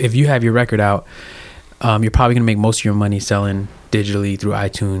 If you have your record out, you're probably gonna make most of your money selling digitally through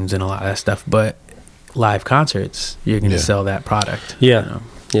iTunes and a lot of that stuff. But live concerts, you're gonna sell that product. Yeah. you know?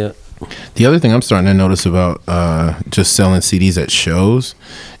 Yeah. The other thing I'm starting to notice about just selling CDs at shows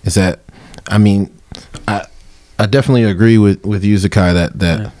is that, I mean, I definitely agree with you, Zakai,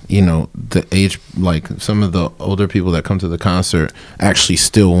 that you know, the age, like some of the older people that come to the concert actually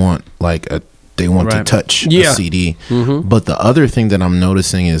still want they want to touch a CD. But the other thing that I'm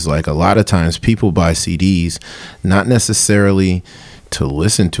noticing is like a lot of times people buy CDs not necessarily to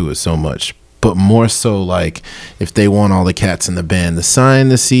listen to it so much, but more so like if they want all the cats in the band to sign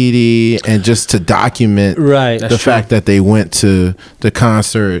the CD and just to document the fact that they went to the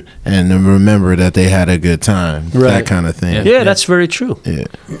concert and to remember that they had a good time, that kind of thing. Yeah, that's very true. Yeah,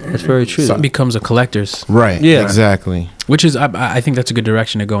 that's very true. So it becomes a collector's. Right. Yeah. Exactly. Which is, I think that's a good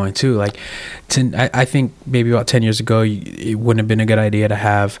direction to go in too. Like, I think maybe about 10 years ago, it wouldn't have been a good idea to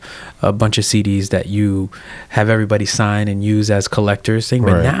have a bunch of CDs that you have everybody sign and use as collectors thing.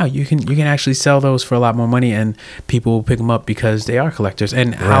 But now you can actually sell those for a lot more money, and people will pick them up because they are collectors.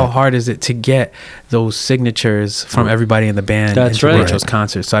 And how hard is it to get those signatures from everybody in the band and to reach those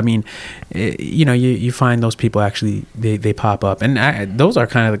concerts? So I mean, you know, you find those people actually they pop up, and those are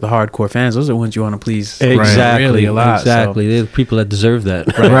kind of like the hardcore fans. Those are the ones you want to please. Exactly. Really a lot. Exactly. They're the people that deserve that.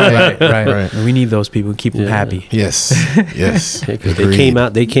 Right. And we need those people. Keep them happy. Yes.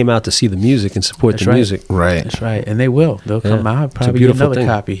 They came out to see the music and support the music. Right. That's right. And they will. They'll come out. Probably get beautiful another thing.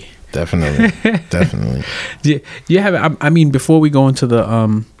 copy. Definitely. Do you have? I mean, before we go into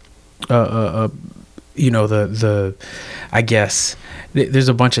the you know, the I guess there's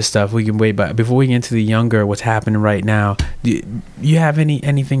a bunch of stuff we can wait, but before we get into the younger, what's happening right now, do you have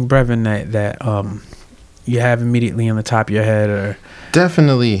anything, Brevin, that you have immediately on the top of your head, or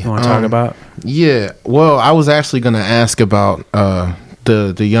definitely you want to talk about? Yeah, well, I was actually going to ask about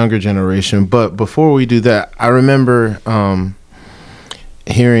the younger generation, but before we do that, I remember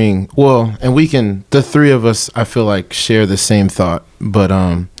hearing, and the three of us, I feel like, share the same thought, but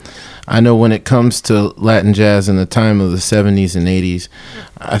I know when it comes to Latin jazz in the time of the 70s and 80s,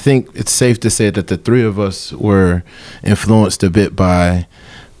 I think it's safe to say that the three of us were influenced a bit by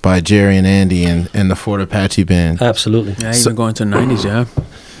Jerry and Andy and the Fort Apache Band. Absolutely. Yeah, even going to the 90s, yeah.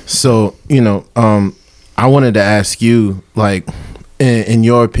 So, you know, I wanted to ask you, like, in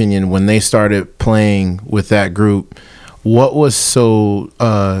your opinion, when they started playing with that group, what was so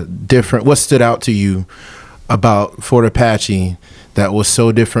different? What stood out to you about Fort Apache that was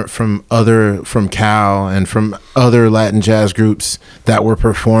so different from Cal and from other Latin jazz groups that were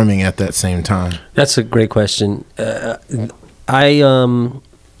performing at that same time? That's a great question.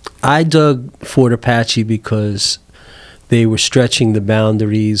 I dug Fort Apache because they were stretching the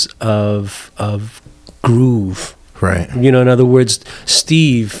boundaries of groove. Right. You know, in other words,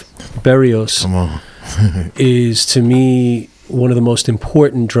 Steve Berrios is, to me, one of the most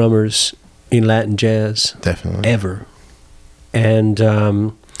important drummers in Latin jazz definitely ever. And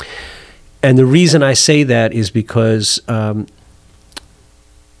And the reason I say that is because,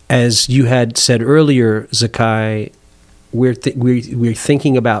 as you had said earlier, Zakai, we're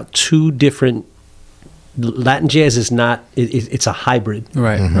thinking about two different. Latin jazz is not. It's a hybrid,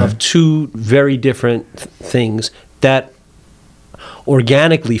 Right. of two very different things that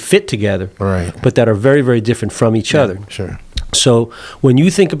organically fit together, Right. but that are very, very different from each other. Sure. So when you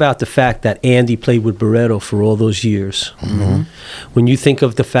think about the fact that Andy played with Barreto for all those years, when you think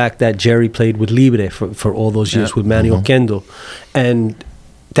of the fact that Jerry played with Libre for all those years with Manny Oquendo, and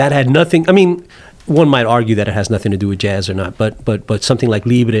that had nothing, I mean, one might argue that it has nothing to do with jazz or not, but something like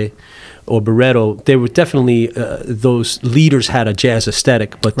Libre or Barreto, they were definitely, those leaders had a jazz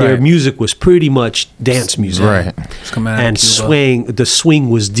aesthetic, but their Right. music was pretty much dance music. Right. It's coming out of And Cuba. the swing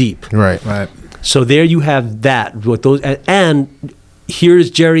was deep. Right. Right. So there you have that. What those and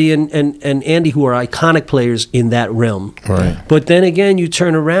here's Jerry and Andy, who are iconic players in that realm. Right. But then again, you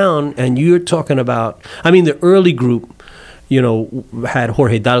turn around and you're talking about. I mean, the early group, had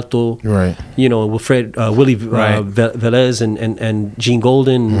Jorge Dalto, Right. Willie Right. Velez and Gene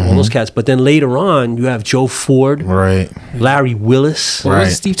Golden, and all those cats. But then later on, you have Joe Ford, Right. Larry Willis. What Right.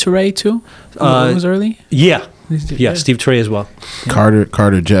 was Steve Teray too? What was early? Yeah, Yeah. Steve Trey as well.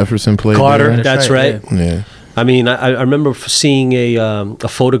 Carter Jefferson played Carter, there. that's right. Yeah. I mean, I remember seeing a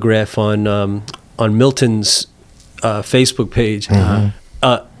photograph on Milton's Facebook page.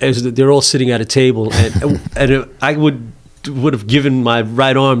 As they're all sitting at a table, and I would have given my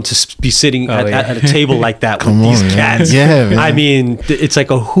right arm to be sitting at a table like that with Come these on, man. cats. Yeah, man. I mean, it's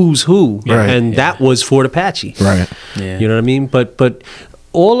like a who's who, Right. and that was Fort Apache. Right. Yeah. You know what I mean? But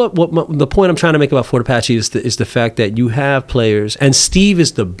all of the point I'm trying to make about Fort Apache is the fact that you have players, and Steve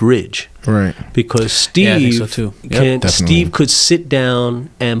is the bridge. Right. Because Steve Yeah, I think so too. Yep. Definitely. Steve could sit down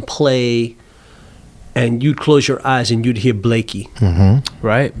and play, and you'd close your eyes and you'd hear Blakey,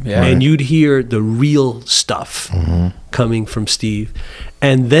 Right. Yeah. and you'd hear the real stuff coming from Steve,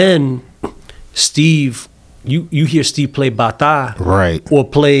 and then Steve, you hear Steve play bata, Right. or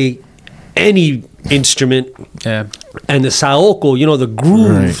play any instrument, Yeah. and the saoko, the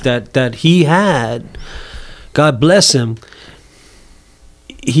groove Right. that he had, God bless him.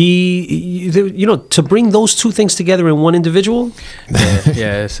 To bring those two things together in one individual,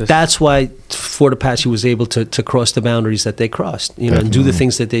 Yeah. It's just, that's why Fort Apache was able to cross the boundaries that they crossed, and do the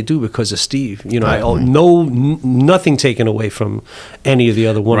things that they do because of Steve. Nothing taken away from any of the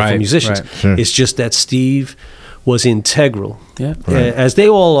other wonderful Right, musicians. right. Sure. It's just that Steve was integral, yeah. as they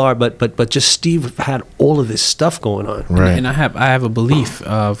all are. But just Steve had all of this stuff going on. Right. And I have a belief.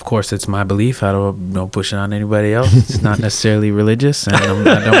 Of course, it's my belief. I don't push it on anybody else. It's not necessarily religious, and I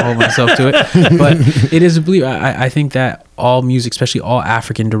don't hold myself to it. But it is a belief. I think that all music, especially all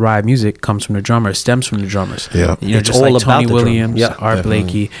African-derived music, comes from the drummer, stems from the drummers. Yeah. It's just all like about Tony the drum. Williams, Yeah. Art Definitely.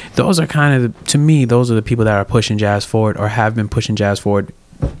 Blakey. Those are kind of, to me, those are the people that are pushing jazz forward or have been pushing jazz forward.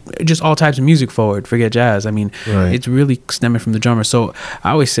 Just all types of music forward. Forget jazz. I mean, Right. it's really stemming from the drummer. So I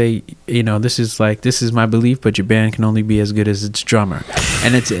always say, this is my belief, but your band can only be as good as its drummer.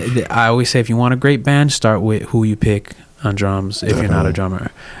 And I always say, if you want a great band, start with who you pick on drums. If you're not a drummer,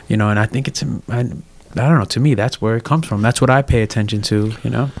 and I think I don't know. To me, that's where it comes from. That's what I pay attention to.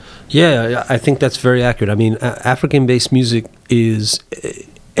 Yeah, I think that's very accurate. I mean, African-based music is,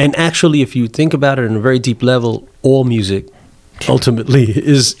 and actually, if you think about it on a very deep level, all music ultimately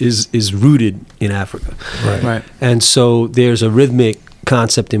is rooted in Africa. Right. And so there's a rhythmic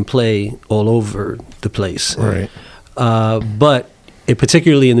concept in play all over the place. Right. But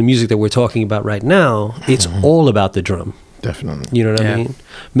particularly in the music that we're talking about right now, it's all about the drum. Definitely. You know what Yeah. I mean?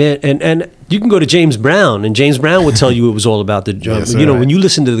 Man, and you can go to James Brown, and James Brown would tell you it was all about the drum. Yes, When right. you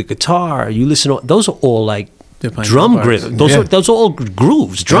listen to the guitar, those are all like They're playing drum parts. grooves. Yeah. Those are all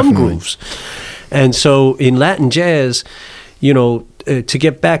grooves, drum Definitely. grooves. And so in Latin jazz, to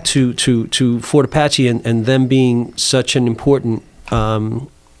get back to Fort Apache and them being such an important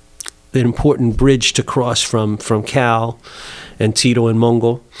bridge to cross from Cal and Tito and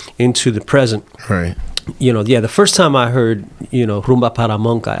Mongo into the present. Right. The first time I heard, Rumba para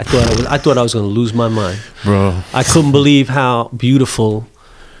Monca, I thought I was going to lose my mind. Bro. I couldn't believe how beautiful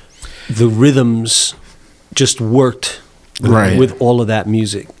the rhythms just worked Right. with all of that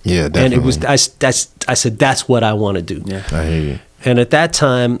music. Yeah, And it was definitely. I said that's what I want to do. Yeah. I hear you. And at that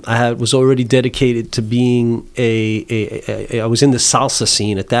time, I was already dedicated to being I was in the salsa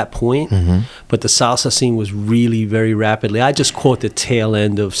scene at that point, but the salsa scene was really very rapidly. I just caught the tail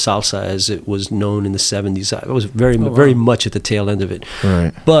end of salsa as it was known in the 70s. I was very much at the tail end of it.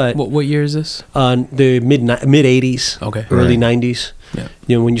 Right. But What year is this? the mid 80s, Okay. early Right. 90s. Yeah.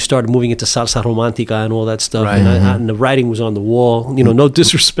 when you started moving into salsa romantica and all that stuff, Right. and the writing was on the wall. No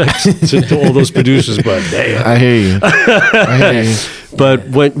disrespect to all those producers, but damn. I hear you. I hear you.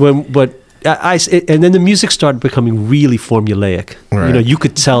 But and then the music started becoming really formulaic. Right. You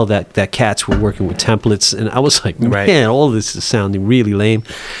could tell that Cats were working with templates, and I was like, Right. man, all this is sounding really lame.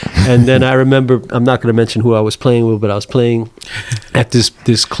 And then I remember, I'm not going to mention who I was playing with, but I was playing at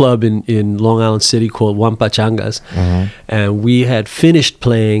this club in Long Island City called Juan Pachangas, and we had finished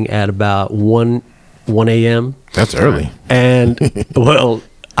playing at about 1 a.m. That's early. And well,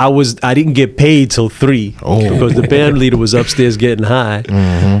 I didn't get paid till 3 because the band leader was upstairs getting high,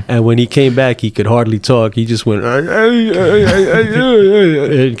 and when he came back, he could hardly talk. He just went and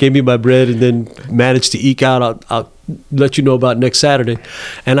gave me my bread, and then managed to eke out, I'll let you know about next Saturday.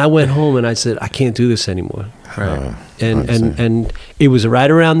 And I went home and I said, I can't do this anymore. Right. And it was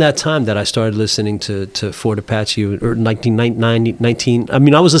right around that time that I started listening to Fort Apache, or 19. I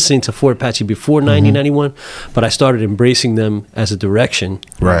mean, I was listening to Fort Apache before 1991, but I started embracing them as a direction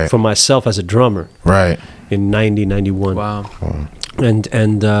for myself as a drummer. Right. In 91. Wow. And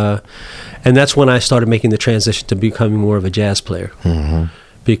that's when I started making the transition to becoming more of a jazz player.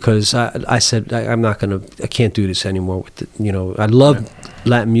 Because I said I can't do this anymore. I love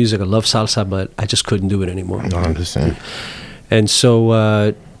Latin music, I love salsa, but I just couldn't do it anymore. I understand. And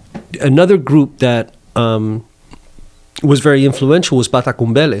so another group that was very influential was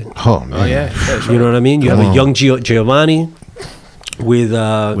Batacumbele. Oh man. Oh yeah. That's You know what I mean? You have a young Giovanni with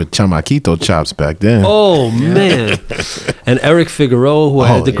chamaquito chops back then. oh man, and Eric Figueroa, who I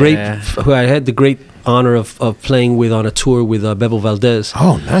had the great honor of playing with on a tour with Bebo Valdez.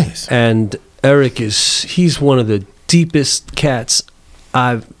 Oh, nice. And Eric he's one of the deepest cats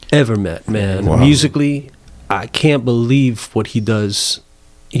I've ever met, man. Wow. Musically, I can't believe what he does.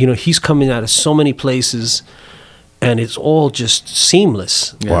 He's coming out of so many places, and it's all just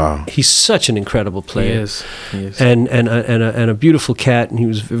seamless. Yeah. Wow. He's such an incredible player. He is. And a beautiful cat, and he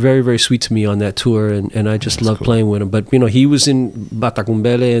was very, very sweet to me on that tour, and I just loved playing with him. But he was in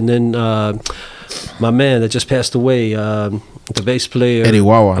Batacumbele, and then my man that just passed away, the bass player Eddie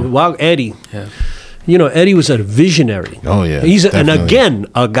Wawa. Eddie. Yeah. Eddie was a visionary. Oh yeah. And again,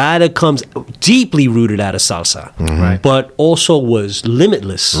 a guy that comes deeply rooted out of salsa, Right. but also was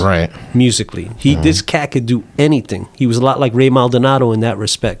limitless musically. This cat could do anything. He was a lot like Ray Maldonado in that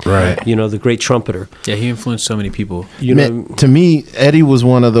respect. Right. The great trumpeter. Yeah, he influenced so many people. To me, Eddie was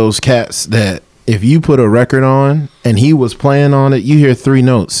one of those cats that if you put a record on and he was playing on it, you hear 3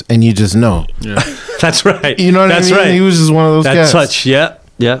 notes and you just know. Yeah. That's right. You know what I mean? Right. He was just one of those cats. Touch, yeah.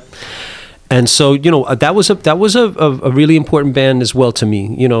 And so, that was a really important band as well to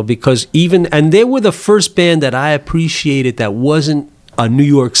me, because and they were the first band that I appreciated that wasn't a New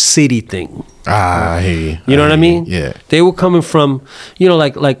York City thing. I hear you. You know what I mean? Yeah. They were coming from,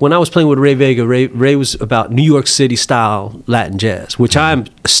 like when I was playing with Ray Vega, Ray was about New York City style Latin jazz, which I'm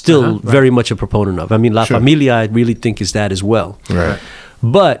still very much a proponent of. I mean, La Familia, I really think is that as well. Right.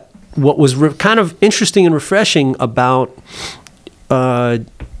 But what was kind of interesting and refreshing about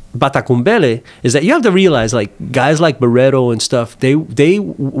Batacumbele is that you have to realize, like, guys like Barreto and stuff, they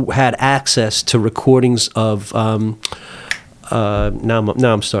had access to recordings of now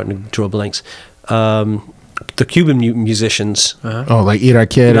I'm starting to draw blanks. The Cuban musicians, Oh, like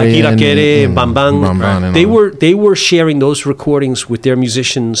Irakere, and Bambang. Bambang and They all. were sharing those recordings with their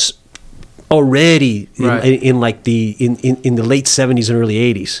musicians already in the late 70s and early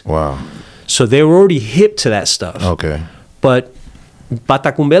 80s. Wow. So they were already hip to that stuff. Okay. But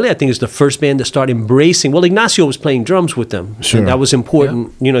Batacumbele, I think, is the first band to start embracing. Well, Ignacio was playing drums with them. Sure. And that was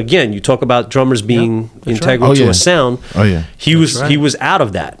important. Again, you talk about drummers being integral to a sound. Oh yeah. He was out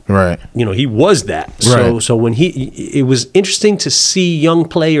of that. Right. He was that. So when it was interesting to see young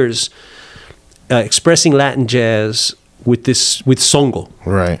players expressing Latin jazz with songo,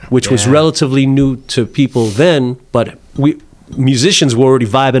 Right. which was relatively new to people then, but musicians were already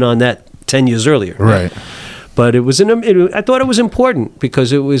vibing on that 10 years earlier. Right. But I thought it was important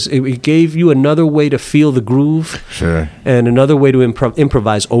because it gave you another way to feel the groove, Sure. and another way to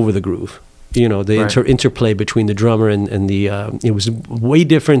improvise over the groove. The interplay between the drummer and the it was way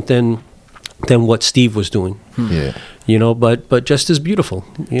different than what Steve was doing. Yeah. But just as beautiful.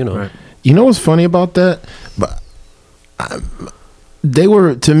 Right. You know what's funny about that? But they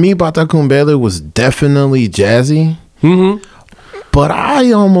were, to me, Batacumbele was definitely jazzy. Mm-hmm. But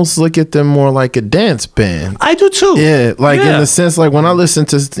I almost look at them more like a dance band. I do too. Yeah, like in the sense, like when I listen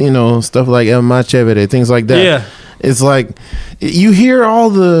to stuff like El Más Chévere, things like that. Yeah. it's like you hear all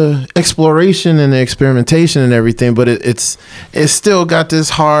the exploration and the experimentation and everything, but it's still got this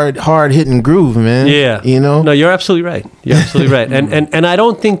hard hitting groove, man. Yeah, you know. No, you're absolutely right. You're absolutely right. And I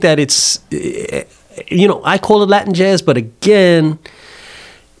don't think that it's, I call it Latin jazz, but again,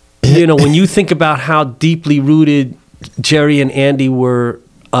 when you think about how deeply rooted Jerry and Andy were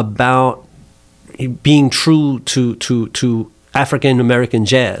about being true to African American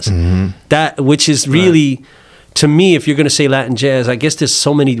jazz, that which is really, to me, if you're going to say Latin jazz, I guess there's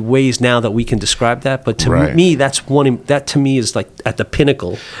so many ways now that we can describe that. But to me, that to me is like at the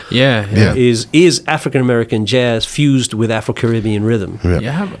pinnacle. Yeah. Is African American jazz fused with Afro Caribbean rhythm?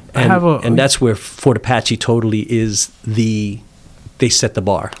 Yeah. And that's where Fort Apache totally is they set the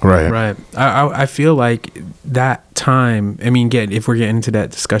bar. Right. I feel like that time, if we're getting into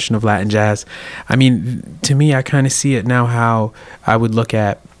that discussion of Latin jazz, to me, I kind of see it now how I would look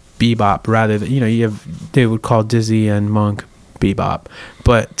at bebop rather than, they would call Dizzy and Monk bebop,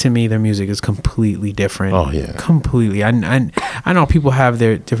 but to me their music is completely different. Oh yeah, completely. I know people have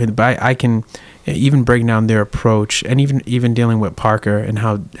their different, but I can even break down their approach, and even dealing with Parker and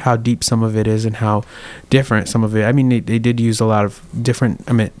how deep some of it is and how different some of it. They did use a lot of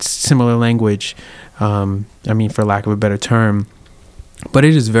different, similar language, for lack of a better term, but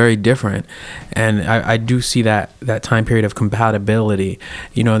it is very different. And I do see that time period of compatibility,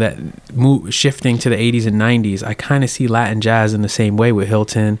 that shifting to the 80s and 90s. I kind of see Latin jazz in the same way with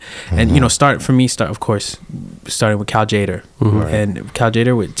Hilton, and starting with Cal Jader, and Cal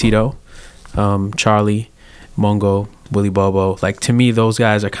Jader with Tito, Charlie, Mongo, Willie Bobo. Like, to me, those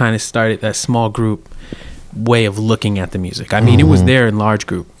guys are kind of started that small group way of looking at the music. It was there in large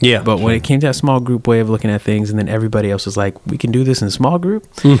group, but when it came to that small group way of looking at things, and then everybody else was like, we can do this in a small group,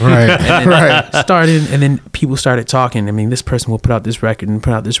 and then started, and then people started talking. This person will put out this record and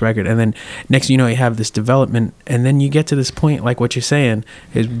put out this record, and then next you have this development, and then you get to this point, like what you're saying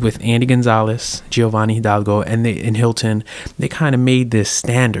is with Andy Gonzalez, Giovanni Hidalgo, and Hilton. They kind of made this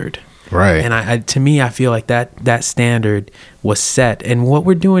standard. Right. And to me, I feel like that standard was set. And what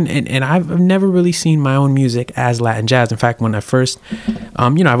we're doing, and I've never really seen my own music as Latin jazz. In fact, when I first,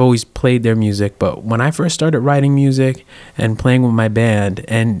 I've always played their music, but when I first started writing music and playing with my band,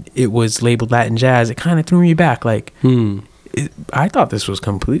 and it was labeled Latin jazz, it kind of threw me back. Like, I thought this was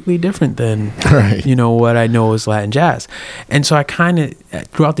completely different than, what I know as Latin jazz. And so I kind of,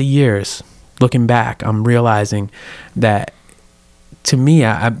 throughout the years, looking back, I'm realizing that, to me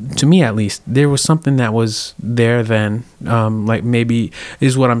at least, there was something that was there then, like maybe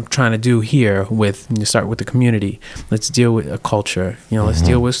is what I'm trying to do here with, you start with the community. Let's deal with a culture, let's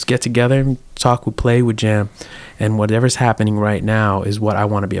deal with, get together and talk, we play, we jam, and whatever's happening right now is what I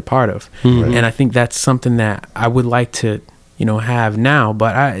want to be a part of. And I think that's something that I would like to, have now,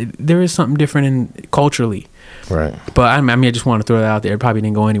 but there is something different culturally. Right. But I just want to throw that out there. It probably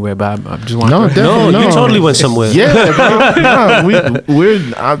didn't go anywhere, but I just want to you totally went somewhere. Yeah, bro.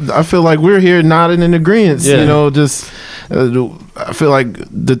 I feel like we're here nodding in agreement. I feel like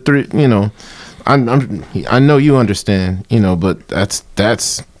the three, I know you understand, but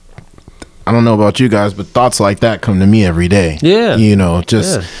that's I don't know about you guys, but thoughts like that come to me every day. Yeah.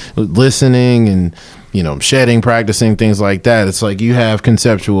 Listening and shedding, practicing, things like that. It's like you have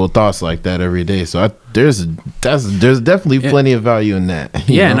conceptual thoughts like that every day. So there's definitely plenty of value in that.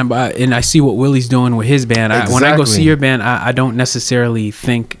 Yeah, and I see what Willie's doing with his band. When I go see your band, I don't necessarily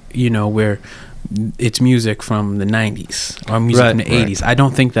think where it's music from the 90s or music from the 80s. I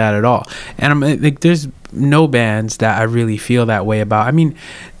don't think that at all. And I'm like, there's no bands that I really feel that way about.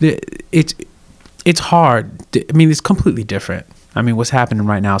 It's hard. It's completely different. What's happening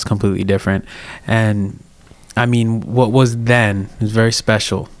right now is completely different. And what was then is very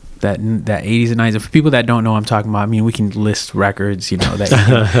special. That 80s and 90s. For people that don't know what I'm talking about, we can list records,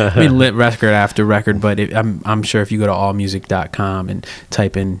 lit record after record, but I'm sure if you go to allmusic.com and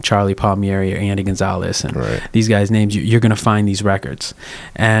type in Charlie Palmieri or Andy Gonzalez and these guys' names, you're going to find these records.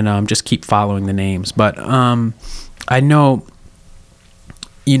 And just keep following the names. But I know,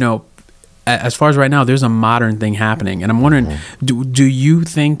 as far as right now, there's a modern thing happening, and I'm wondering, do you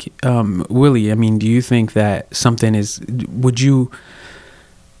think, Willie? Do you think that something is? Would you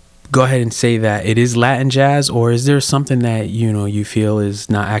go ahead and say that it is Latin jazz, or is there something that you feel is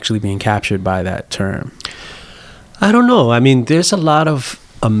not actually being captured by that term? I don't know. There's a lot of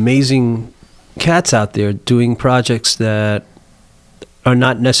amazing cats out there doing projects that are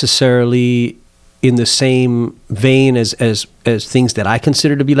not necessarily in the same vein as things that I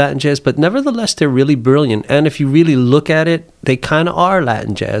consider to be Latin jazz, but nevertheless, they're really brilliant. And if you really look at it, they kind of are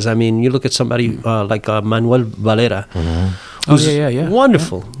Latin jazz. You look at somebody like Manuel Valera, who's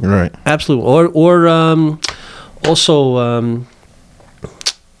wonderful, right? Absolutely. Also,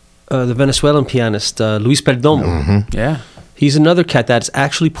 the Venezuelan pianist Luis Perdomo. Yeah. He's another cat that's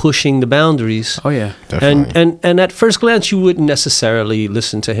actually pushing the boundaries. Oh yeah. Definitely. And at first glance, you wouldn't necessarily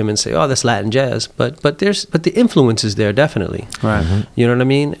listen to him and say, "Oh, that's Latin jazz," but the influence is there definitely. Right. You know what I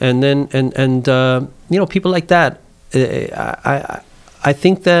mean? And then and you know, people like that. I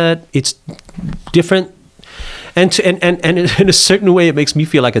think that it's different. And in a certain way, it makes me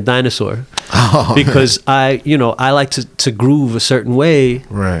feel like a dinosaur because I like to groove a certain way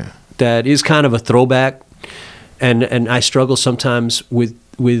Right. that is kind of a throwback, and I struggle sometimes with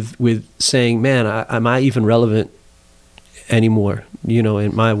saying, man, am I even relevant anymore? You know,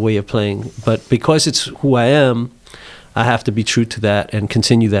 in my way of playing. But because it's who I am, I have to be true to that and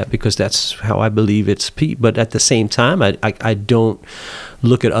continue that because that's how I believe it's. But at the same time, I don't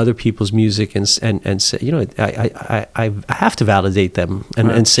look at other people's music and say, you know, I have to validate them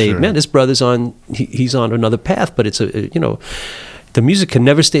and say, sure. man, this brother's he's on another path. But it's you know, the music can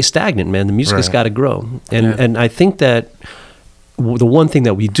never stay stagnant, man. The music has got to grow, and I think that the one thing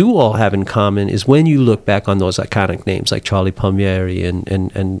that we do all have in common is when you look back on those iconic names like Charlie Palmieri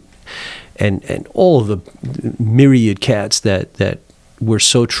and all of the myriad cats that were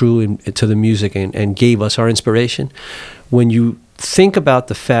so true to the music and gave us our inspiration. When you think about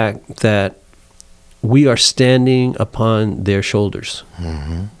the fact that we are standing upon their shoulders,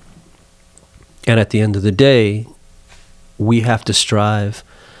 and at the end of the day, we have to strive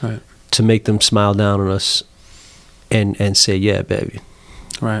to make them smile down on us and say, "Yeah, baby,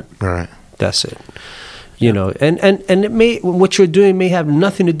 Right. that's it." You know, and it may, what you're doing may have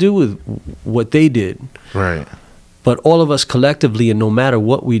nothing to do with what they did. Right. But all of us collectively, and no matter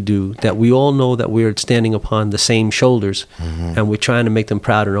what we do, that we all know that we're standing upon the same shoulders, and we're trying to make them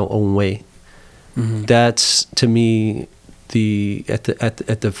proud in our own way. That's, to me,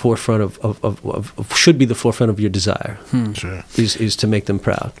 at the forefront of should be the forefront of your desire. Sure. Is to make them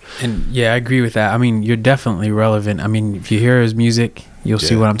proud. And yeah, I agree with that. I mean, you're definitely relevant. I mean, if you hear his music, you'll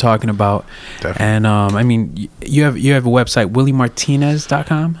see what I'm talking about. Definitely. And I mean, you have a website,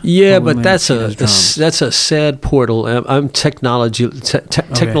 WillieMartinez.com? Yeah, but that's a sad portal. I'm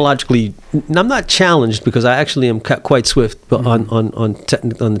technologically. I'm not challenged because I actually am quite swift on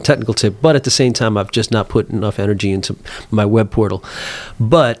the technical tip. But at the same time, I've just not put enough energy into my web portal.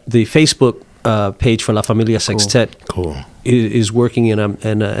 But the Facebook page for La Familia Sextet is working,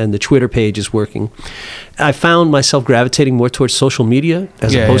 and the Twitter page is working. I found myself gravitating more towards social media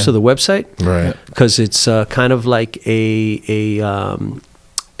as opposed to the website, Right. Because it's kind of like a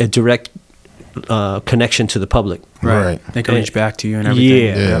direct connection to the public. Right. They can reach back to you and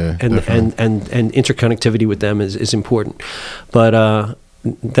everything. Yeah, and interconnectivity with them is important. But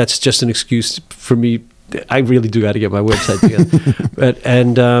that's just an excuse for me. I really do got to get my website together.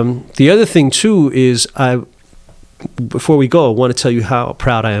 The other thing too is before we go, I want to tell you how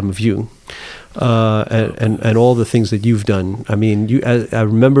proud I am of you. And all the things that you've done. I mean, I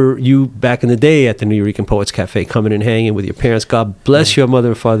remember you back in the day at the New Eureka Poets Cafe, coming and hanging with your parents. God bless your mother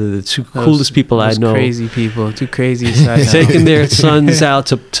and father, the two coolest people I know. Crazy people, two crazy taking their sons out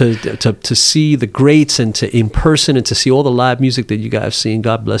to see the greats and to in person and to see all the live music that you guys have seen.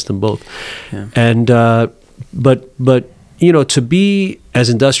 God bless them both. Yeah. And but you know, to be as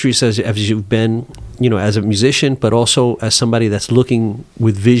industrious as you've been, you know, as a musician, but also as somebody that's looking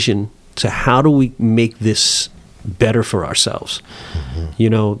with vision to how do we make this better for ourselves, you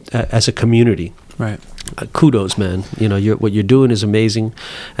know, as a community. Right. Kudos, man. You know, what you're doing is amazing.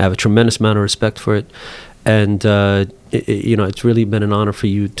 I have a tremendous amount of respect for it. And, you know, it's really been an honor for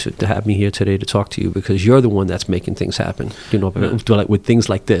you to have me here today to talk to you because you're the one that's making things happen, you know, with things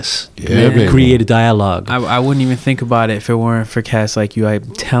like this. Yeah, create a dialogue. I wouldn't even think about it if it weren't for cats like you. I'm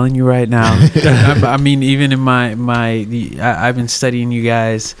telling you right now. I mean, even in I've been studying you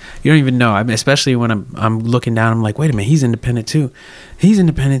guys. You don't even know. I mean, especially when I'm looking down, I'm like, wait a minute, he's independent too.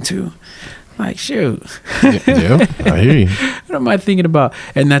 Like, shoot. Yeah, I hear you. What am I thinking about?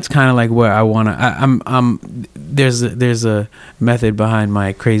 And that's kind of like where I want to. There's a method behind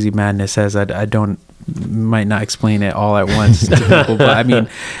my crazy madness, as I might not explain it all at once to people, but I mean,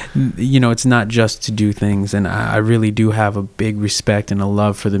 you know, it's not just to do things, and I really do have a big respect and a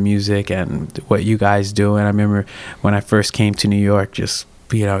love for the music and what you guys do. And I remember when I first came to New York, just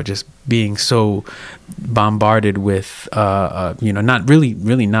being so bombarded with not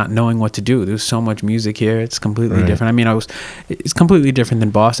really not knowing what to do. There's so much music here. It's completely different. I mean, it's completely different than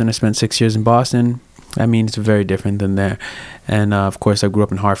Boston. I spent 6 years in Boston. I mean, it's very different than there. And of course I grew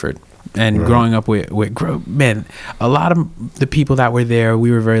up in Hartford. And growing up with a lot of the people that were there,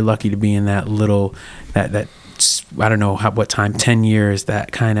 we were very lucky to be in that little that I don't know what time, 10 years,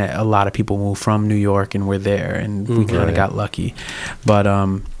 that kind of a lot of people moved from New York and were there, and we kind of got lucky. But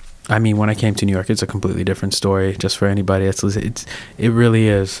I mean, when I came to New York, it's a completely different story. Just for anybody it really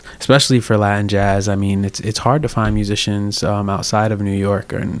is, especially for Latin jazz. I mean, it's hard to find musicians outside of New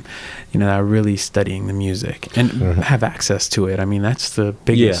York, and that are really studying the music and have access to it. I mean, that's the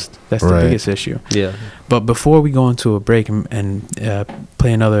biggest the biggest issue. Yeah. But before we go into a break and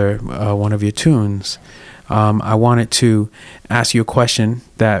play another one of your tunes, I wanted to ask you a question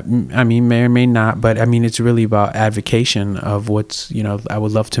that, I mean, may or may not, but I mean, it's really about advocation of what's, I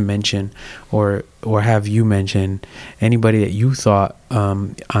would love to mention or have you mention anybody that you thought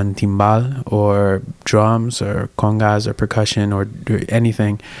on timbal or drums or congas or percussion or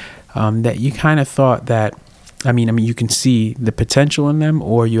anything that you kind of thought that, I mean, you can see the potential in them,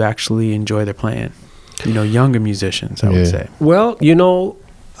 or you actually enjoy their playing, younger musicians, I would say. Well,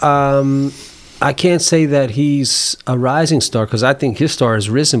 I can't say that he's a rising star, because I think his star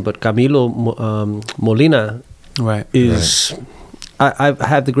has risen, but Camilo Molina is... I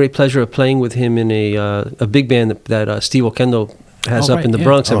have the great pleasure of playing with him in a big band that Steve Oquendo has up in the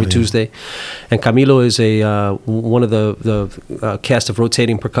Bronx every Tuesday. And Camilo is one of the cast of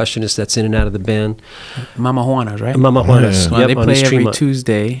rotating percussionists that's in and out of the band. Mama Juana's, right? Mama Juana's. Well, they play every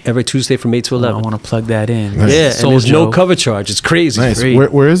Tuesday. Every Tuesday from 8 to 11. I want to plug that in. Nice. Yeah, and there's no cover charge. It's crazy. Nice.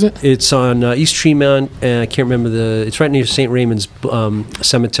 Where is it? It's on East Tremont, and I can't remember it's right near St. Raymond's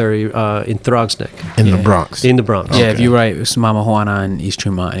Cemetery in Throgs Neck. In the Bronx. In the Bronx. Yeah, if you write it's Mama Juana in East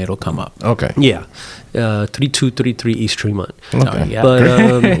Tremont, it'll come up. Okay. Yeah. 3233 East Tremont. Okay. Yeah.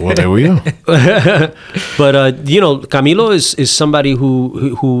 But well, there we go. But Camilo is somebody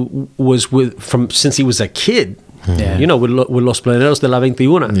who was since he was a kid. Yeah. With Los Pleneros de la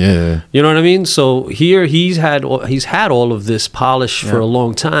 21. Yeah. You know what I mean? So here he's had all of this polish for a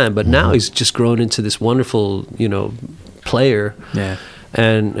long time, but now he's just grown into this wonderful, player. Yeah.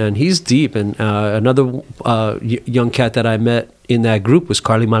 And he's deep. And another young cat that I met in that group was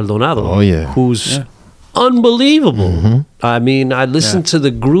Carly Maldonado. Oh yeah. Who's unbelievable. I mean, I listen to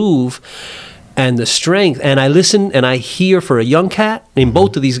the groove and the strength, and I listen and I hear, for a young cat, in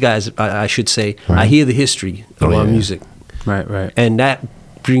both of these guys, I should say, I hear the history of our music. Right. And that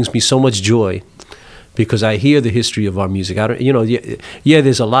brings me so much joy, because I hear the history of our music.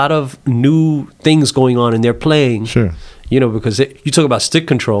 There's a lot of new things going on, and they're playing. Sure. Because you talk about stick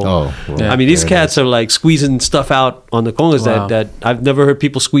control. Oh, well, I mean, these cats are like squeezing stuff out on the congas that I've never heard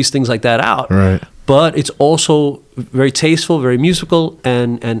people squeeze things like that out. Right. But it's also very tasteful, very musical,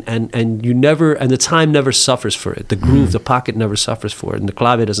 and you never, and the time never suffers for it. The groove, the pocket never suffers for it, and the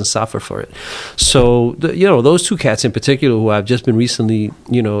clave doesn't suffer for it. So those two cats in particular, who I've just been recently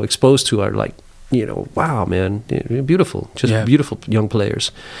exposed to, are like, wow, man, beautiful, just beautiful young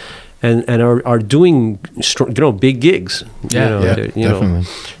players. And are doing big gigs. Definitely.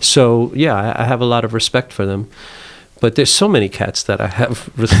 So I have a lot of respect for them. But there's so many cats that I have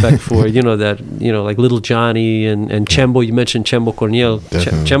respect for. Like Little Johnny and Chembo. You mentioned Chembo Corniel.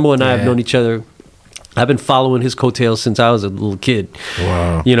 Chembo and I have known each other. I've been following his coattails since I was a little kid.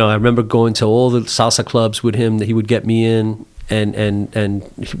 Wow. I remember going to all the salsa clubs with him that he would get me in. And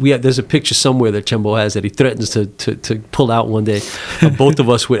there's a picture somewhere that Chembo has that he threatens to pull out one day of both of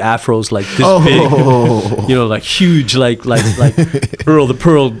us with afros like this big, like huge, like Earl the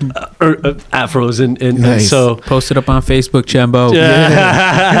Pearl afros, and so post it up on Facebook, Chembo.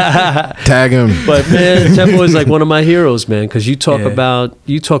 Yeah. Tag him. But man, Chembo is like one of my heroes, man, because you talk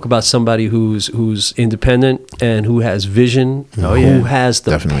about somebody who's independent and who has vision, who has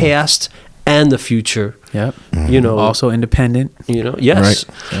the past and the future. Yep. Also independent. Yes.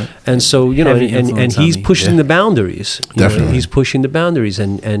 Right. And so, and he's pushing the boundaries. Definitely. He's pushing the boundaries,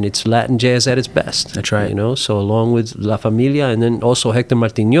 and it's Latin jazz at its best. That's right. So along with La Familia, and then also Hector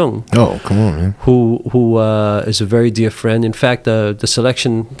Martignon. Oh, come on, man. Who is a very dear friend. In fact, the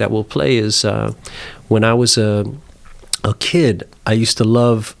selection that we'll play is when I was a kid, I used to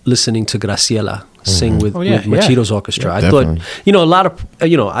love listening to Graciela sing with Machido's orchestra. I thought, a lot of,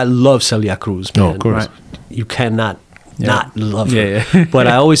 I love Celia Cruz, man. No, of course. Right? You cannot not love her. Yeah. But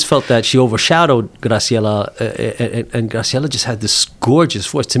I always felt that she overshadowed Graciela, and Graciela just had this gorgeous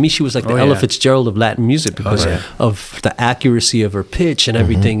voice. To me, she was like the Ella Fitzgerald of Latin music because of the accuracy of her pitch and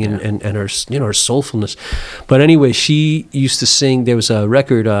everything, and her, her soulfulness. But anyway, she used to sing, there was a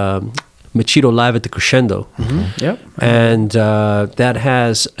record, Machido Live at the Crescendo. Yep. And that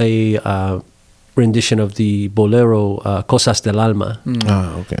has a rendition of the bolero Cosas del Alma.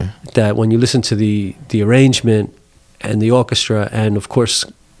 Oh, okay. That when you listen to the arrangement and the orchestra, and of course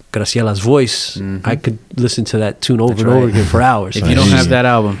Graciela's voice, I could listen to that tune over and over again for hours. If you don't have that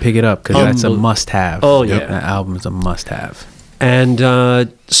album, pick it up, because that's a must-have. Oh, yeah. That album is a must-have. And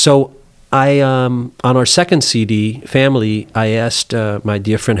so I, on our second CD, Family, I asked my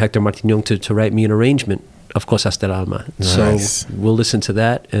dear friend Hector Martignon to write me an arrangement of Cosas del Alma. Nice. So we'll listen to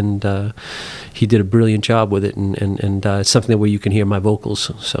that, and he did a brilliant job with it, and it's something where you can hear my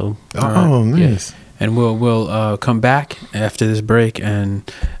vocals. So nice. Yeah. And we'll come back after this break and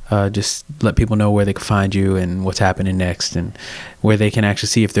just let people know where they can find you and what's happening next, and where they can actually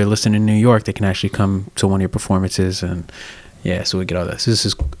see, if they're listening in New York, they can actually come to one of your performances. And yeah, so we get all this. This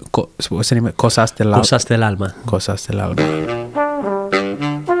is what's the name of it? Cosas del Alma. Cosas del Alma. Cosas del Alma.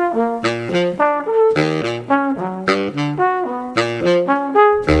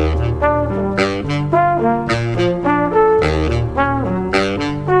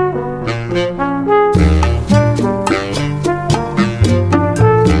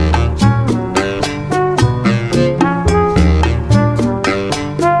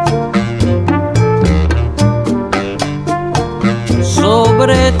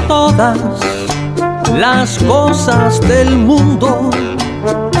 Sobre todas las cosas del mundo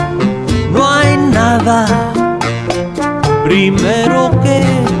no hay nada primero que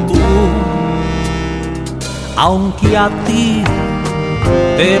tú, aunque a ti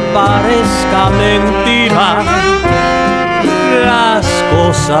te parezca mentira. Las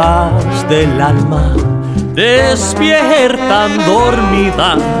cosas del alma despiertan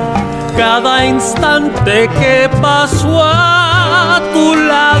dormida cada instante que pasó a tu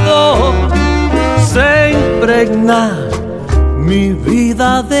lado. Se impregna mi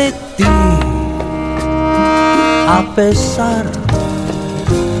vida de ti, a pesar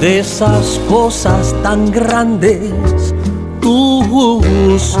de esas cosas tan grandes.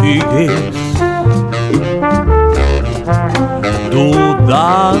 Tú sigues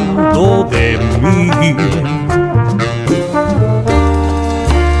dudando de mí.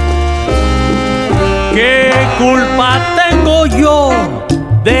 ¿Qué culpa tengo yo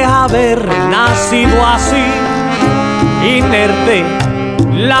de haber nacido así, inerte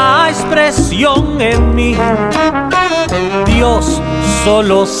la expresión en mí? Dios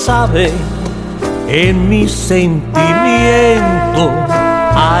solo sabe, en mi sentimiento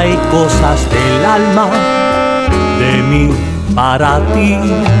hay cosas del alma, de mí para ti.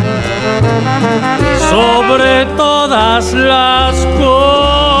 Sobre todas las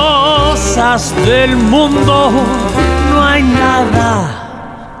cosas del mundo no hay nada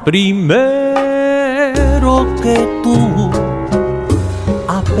primero que tú,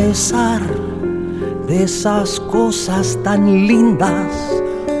 a pesar de esas cosas tan lindas.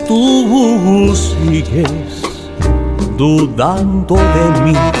 Tú sigues dudando de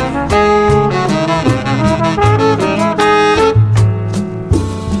mí.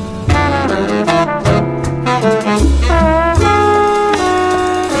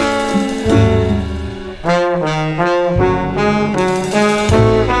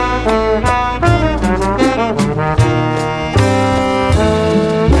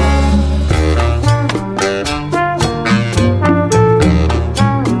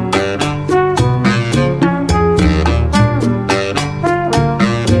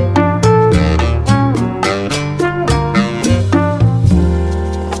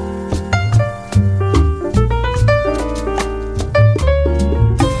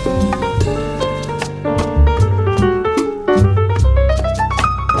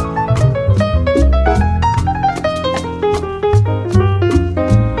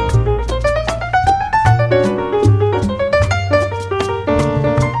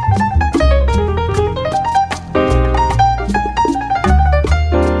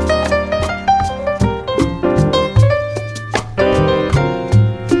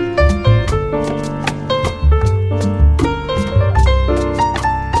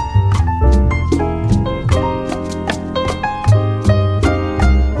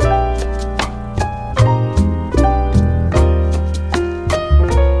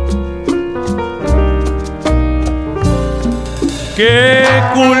 ¿Qué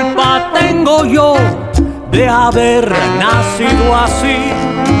culpa tengo yo de haber nacido así,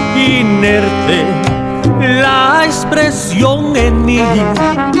 inerte la expresión en mí?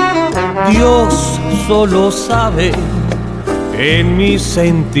 Dios solo sabe, en mi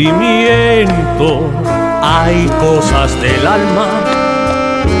sentimiento hay cosas del alma,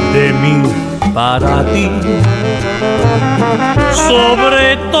 de mí para ti.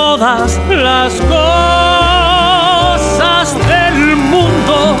 Sobre todas las cosas del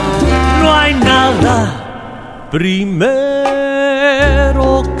mundo no hay nada primero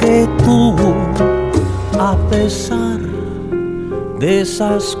que tú, a pesar de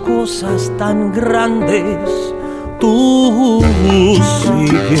esas cosas tan grandes, tú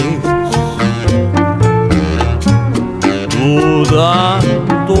sigues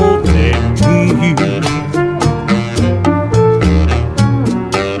dudando de mí.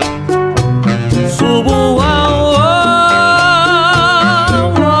 Subo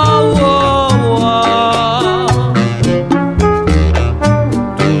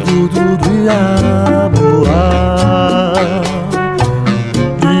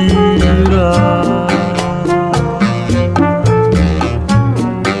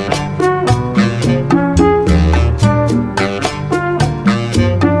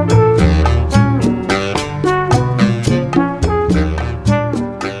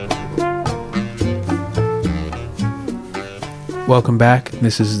Welcome back.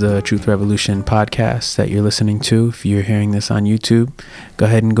 This is the Truth Revolution podcast that you're listening to. If you're hearing this on YouTube, go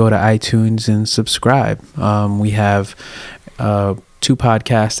ahead and go to iTunes and subscribe. We have 2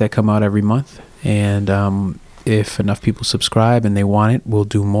 podcasts that come out every month, and if enough people subscribe and they want it, we'll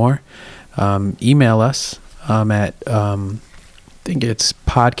do more. Email us at I think it's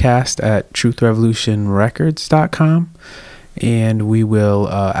podcast@truthrevolutionrecords.com, and we will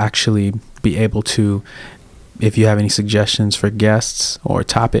actually be able to, if you have any suggestions for guests or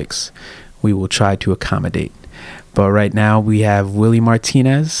topics, we will try to accommodate. But right now we have Willie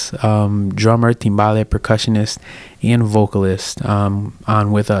Martinez, drummer, timbale, percussionist, and vocalist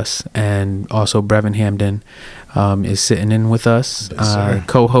on with us. And also Brevin Hamden is sitting in with us,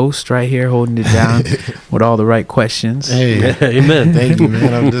 co-host right here, holding it down with all the right questions. Hey, amen. Thank you,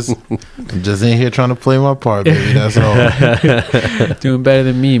 man. I'm just in here trying to play my part, baby. That's all. Doing better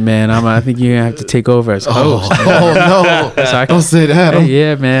than me, man. I think you're gonna have to take over as host. Oh no! So Don't say that. Hey,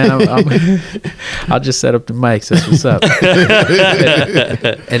 yeah, man. I'll just set up the mics. That's what's up.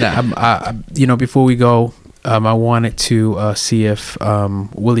 And I before we go, I wanted to see if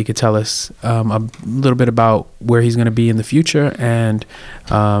Willie could tell us a little bit about where he's going to be in the future, and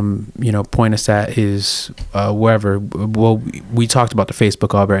point us at his wherever. Well, we talked about the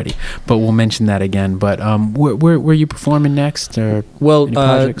Facebook already, but we'll mention that again. But where are you performing next? Or well,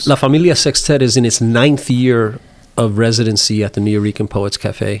 La Familia Sextet is in its 9th year of residency at the Nuyorican Poets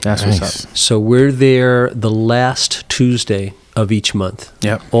Cafe. That's what's up. So we're there the last Tuesday of each month.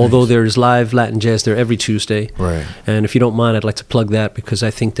 Yep. Although there's live Latin jazz there every Tuesday. Right. And if you don't mind, I'd like to plug that because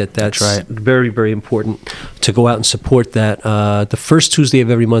I think that's right. very, very important to go out and support that. The first Tuesday of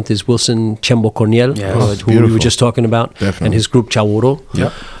every month is Wilson Chembo Corniel, who we were just talking about, Definitely. and his group Chauro.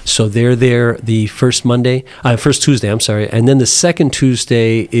 Yep. So they're there the first Tuesday, I'm sorry. And then the second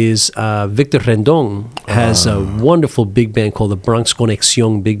Tuesday is Victor Rendon has a wonderful big band called the Bronx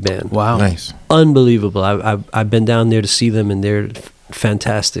Conexión Big Band. Wow. Nice. Unbelievable. I've been down there to see them, and they're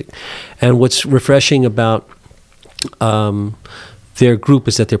fantastic. And what's refreshing about their group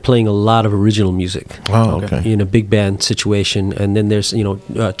is that they're playing a lot of original music. Wow, okay. In a big band situation. And then there's,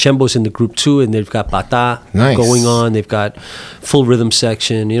 Chembo's in the group too, and they've got bata going on. They've got full rhythm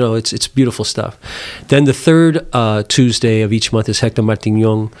section. It's beautiful stuff. Then the third Tuesday of each month is Hector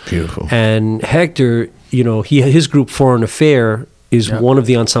Martignon. Beautiful. And Hector, his group Foreign Affair is one of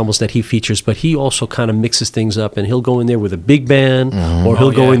the ensembles that he features, but he also kind of mixes things up, and he'll go in there with a big band, or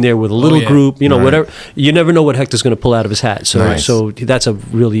he'll go in there with a little group, whatever. You never know what Hector's going to pull out of his hat. So that's a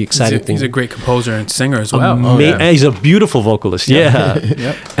really exciting thing. He's a great composer and singer as well. He's a beautiful vocalist. Yeah.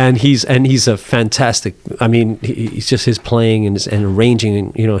 Yep. And he's a fantastic. I mean, he's just his playing and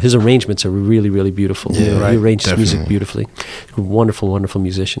arranging. His arrangements are really, really beautiful. Yeah, He arranges music beautifully. Wonderful, wonderful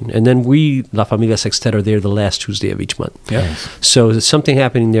musician. And then we, La Familia Sextet, are there the last Tuesday of each month. Yeah. So there's something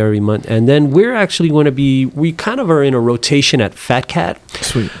happening there every month. And then we're actually going to we kind of are in a rotation at Fat Cat.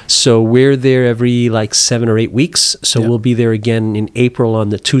 Sweet. So we're there every 7 or 8 weeks. So we'll be there again in April on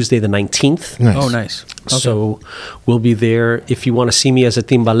the Tuesday the 19th. Nice. Oh, nice. Okay. So we'll be there. If you want to see me as a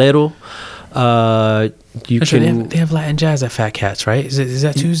timbalero, you can. They have Latin jazz at Fat Cats, right? Is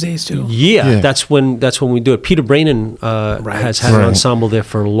that Tuesdays too? Yeah, that's when we do it. Peter Brainin has had an ensemble there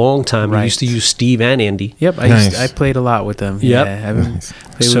for a long time. He used to use Steve and Andy. Yep, I played a lot with them. Yep. Yeah,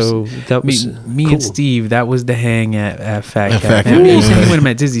 So that was me cool. and Steve. That was the hang at Fat Cat. Fat Cat. I used to hang with him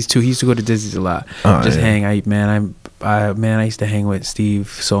at Dizzy's too. He used to go to Dizzy's a lot. Hang. I used to hang with Steve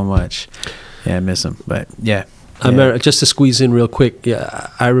so much. Yeah, I miss him. But yeah. Just to squeeze in real quick. Yeah,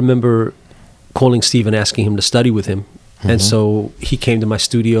 I remember calling Steve and asking him to study with him. And so he came to my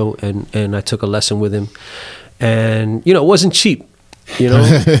studio and I took a lesson with him. And, it wasn't cheap, Yeah,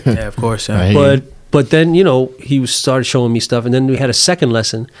 of course. But then, he started showing me stuff. And then we had a second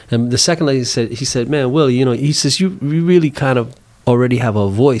lesson. And the second lesson, he said, man, Will, he says, you really kind of already have a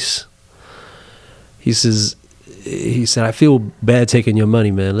voice. He says, he said, I feel bad taking your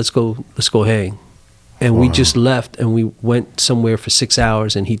money, man. Let's go hang. And we just left, and we went somewhere for 6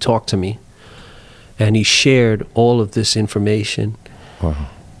 hours, and he talked to me. And he shared all of this information. Wow.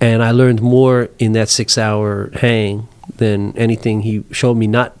 And I learned more in that 6 hour hang than anything he showed me,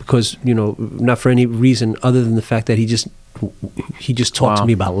 not because, not for any reason other than the fact that he just talked to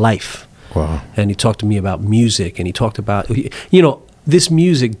me about life. Wow. And he talked to me about music, and he talked about, this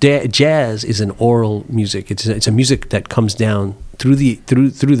music, jazz is an oral music. It's a music that comes down through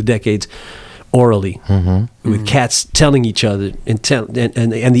the decades orally, with cats telling each other and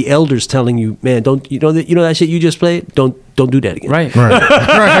the elders telling you, man, don't that shit you just played, don't do that again. Right.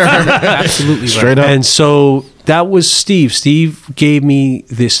 Absolutely. Straight up. And so that was Steve. Steve gave me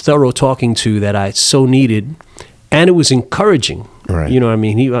this thorough talking to that I so needed, and it was encouraging. Right. You know what I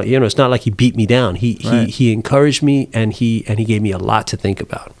mean? He, it's not like he beat me down. He encouraged me, and he gave me a lot to think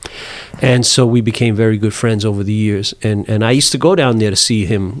about. And so we became very good friends over the years. And I used to go down there to see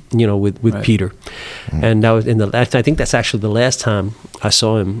him, with Peter. Mm-hmm. And that was I think that's actually the last time I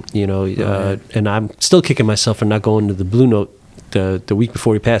saw him, and I'm still kicking myself for not going to the Blue Note the week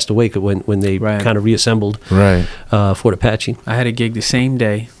before he passed away, when they kind of reassembled Fort Apache. I had a gig the same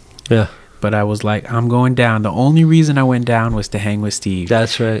day. Yeah. But I was like, I'm going down. The only reason I went down was to hang with Steve.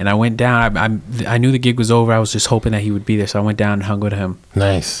 That's right. And I went down. I knew the gig was over. I was just hoping that he would be there. So I went down and hung with him.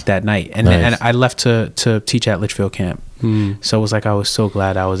 Nice. That night. And I left to teach at Litchfield Camp. So it was like I was so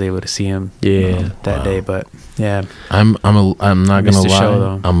glad I was able to see him that day. But yeah. I'm not gonna lie.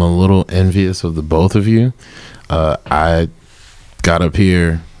 Show, I'm a little envious of the both of you. I got up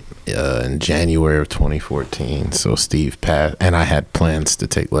here in January of 2014, so Steve passed, and I had plans to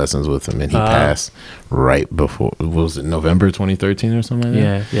take lessons with him, and he passed right before, was it November 2013 or something like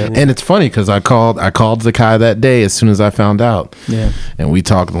that? Yeah. And it's funny because I called Zakai that day as soon as I found out. Yeah. And we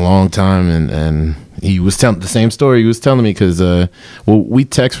talked a long time, and he was telling the same story he was telling me, because we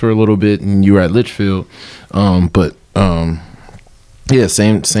text for a little bit, and you were at Litchfield, yeah,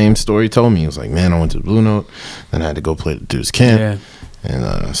 same story he told me. He was like, man, I went to the Blue Note, then I had to go play the Deuce Camp. Yeah. And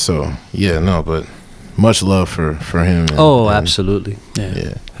but much love for him. Absolutely.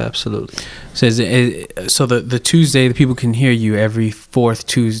 Yeah. Absolutely. So the Tuesday, the people can hear you every fourth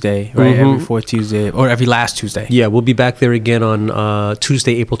Tuesday, right? Every fourth Tuesday, or every last Tuesday. Yeah, we'll be back there again on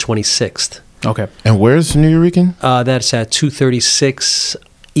Tuesday, April 26th. Okay. And where's New Eurekan? That's at 236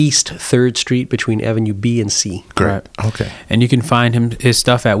 East 3rd Street between Avenue B and C. Great. Right. Okay. And you can find his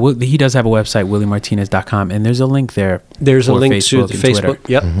stuff at, he does have a website, williemartinez.com, and there's a link there. There's a link to and Facebook. Twitter.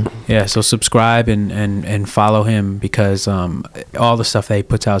 Yep. Mm-hmm. Yeah, so subscribe and follow him, because all the stuff that he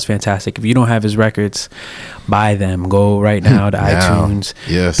puts out is fantastic. If you don't have his records, buy them. Go right now to iTunes.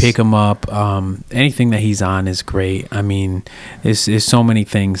 Yes. Pick them up. Anything that he's on is great. I mean, there's so many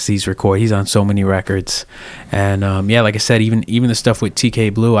things he's recorded. He's on so many records. And like I said, even the stuff with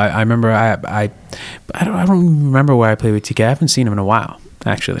TK Blue, I remember I don't even remember where I played with TK. I haven't seen him in a while,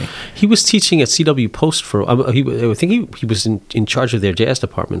 actually. He was teaching at CW Post I think he was in charge of their jazz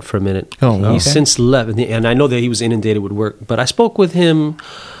department for a minute. Oh, wow. He's since left, and I know that he was inundated with work. But I spoke with him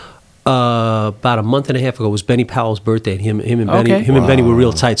about a month and a half ago. It was Benny Powell's birthday, and him and Benny were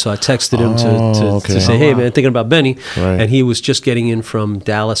real tight. So I texted him to say, hey man, thinking about Benny. Right. And he was just getting in from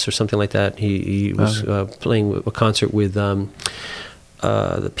Dallas or something like that. He was playing a concert with the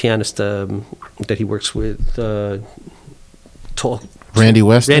pianist that he works with, Randy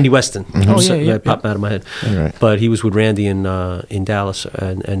Weston. Randy Weston. Mm-hmm. That popped out of my head. Right. But he was with Randy in Dallas,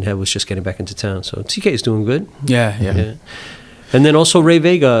 and was just getting back into town. So TK is doing good. Yeah. And then also Ray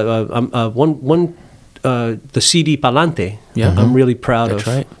Vega, the CD Palante. Yeah. I'm really proud That's of.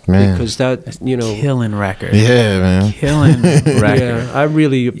 right. Man. Because that, killing record. Yeah, man. Killing record. Yeah, I'm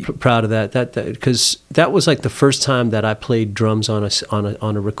really proud of that. Because that was like the first time that I played drums on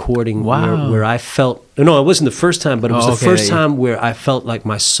a recording. Wow. Where I felt, no, it wasn't the first time, but it was the first yeah. time where I felt like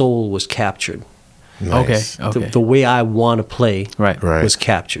my soul was captured. Nice. Okay. The way I want to play Right. was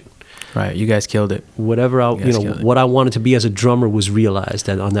captured. Right. You guys killed it. Whatever what I wanted to be as a drummer was realized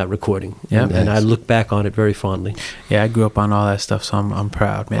on that recording. Yeah. And I look back on it very fondly. Yeah, I grew up on all that stuff, so I'm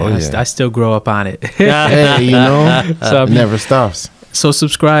proud, man. Oh, yeah. I still grow up on it. Hey, it never stops. So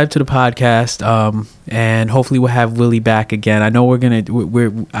subscribe to the podcast, and hopefully we'll have Willie back again. I know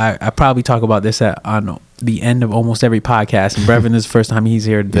I probably talk about this on the end of almost every podcast, and Brevin is the first time he's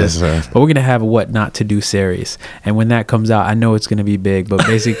here to this. Yes, sir. But we're gonna have a What Not to Do series, and when that comes out, I know it's gonna be big. But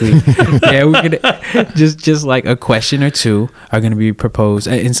basically, yeah, we're gonna just like a question or two are gonna be proposed,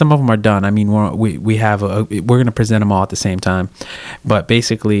 and some of them are done. I mean, we're gonna present them all at the same time. But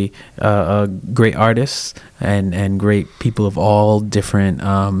basically, great artists and great people of all different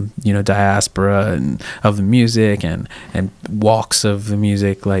diaspora and of the music and walks of the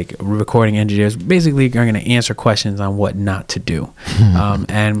music, like recording engineers, basically are going to answer questions on what not to do.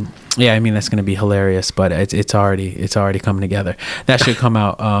 And yeah, I mean, that's going to be hilarious, but it's already coming together. That should come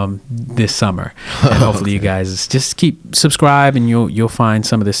out this summer, and hopefully you guys just keep subscribe, and you'll find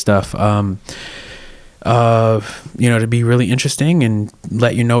some of this stuff to be really interesting, and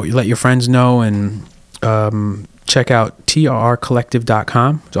let your friends know, and check out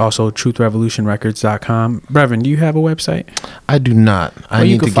trrcollective.com. It's also truthrevolutionrecords.com. Brevin, do you have a website? I do not.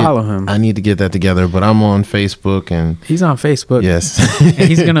 You can follow him. I need to get that together, but I'm on Facebook, and he's on Facebook. Yes. And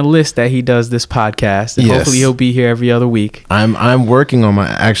he's going to list that he does this podcast, and hopefully he'll be here every other week. I'm working on my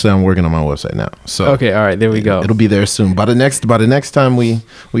website now. So okay, all right, there we go. It'll be there soon. By the next time we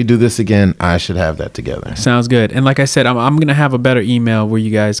do this again, I should have that together. Sounds good. And like I said, I'm going to have a better email where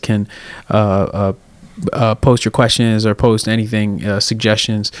you guys can post your questions or post anything,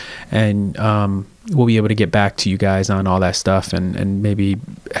 suggestions, and we'll be able to get back to you guys on all that stuff, and maybe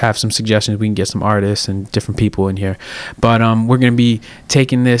have some suggestions. We can get some artists and different people in here, but we're going to be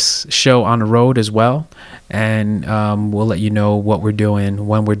taking this show on the road as well, and we'll let you know what we're doing,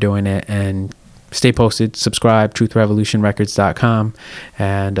 when we're doing it, and stay posted. Subscribe, truthrevolutionrecords.com.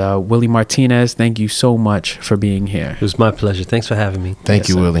 And Willie Martinez, thank you so much for being here. It was my pleasure. Thanks for having me. Thank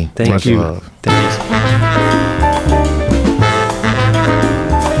you, Willie. Thank you. Love. Thanks.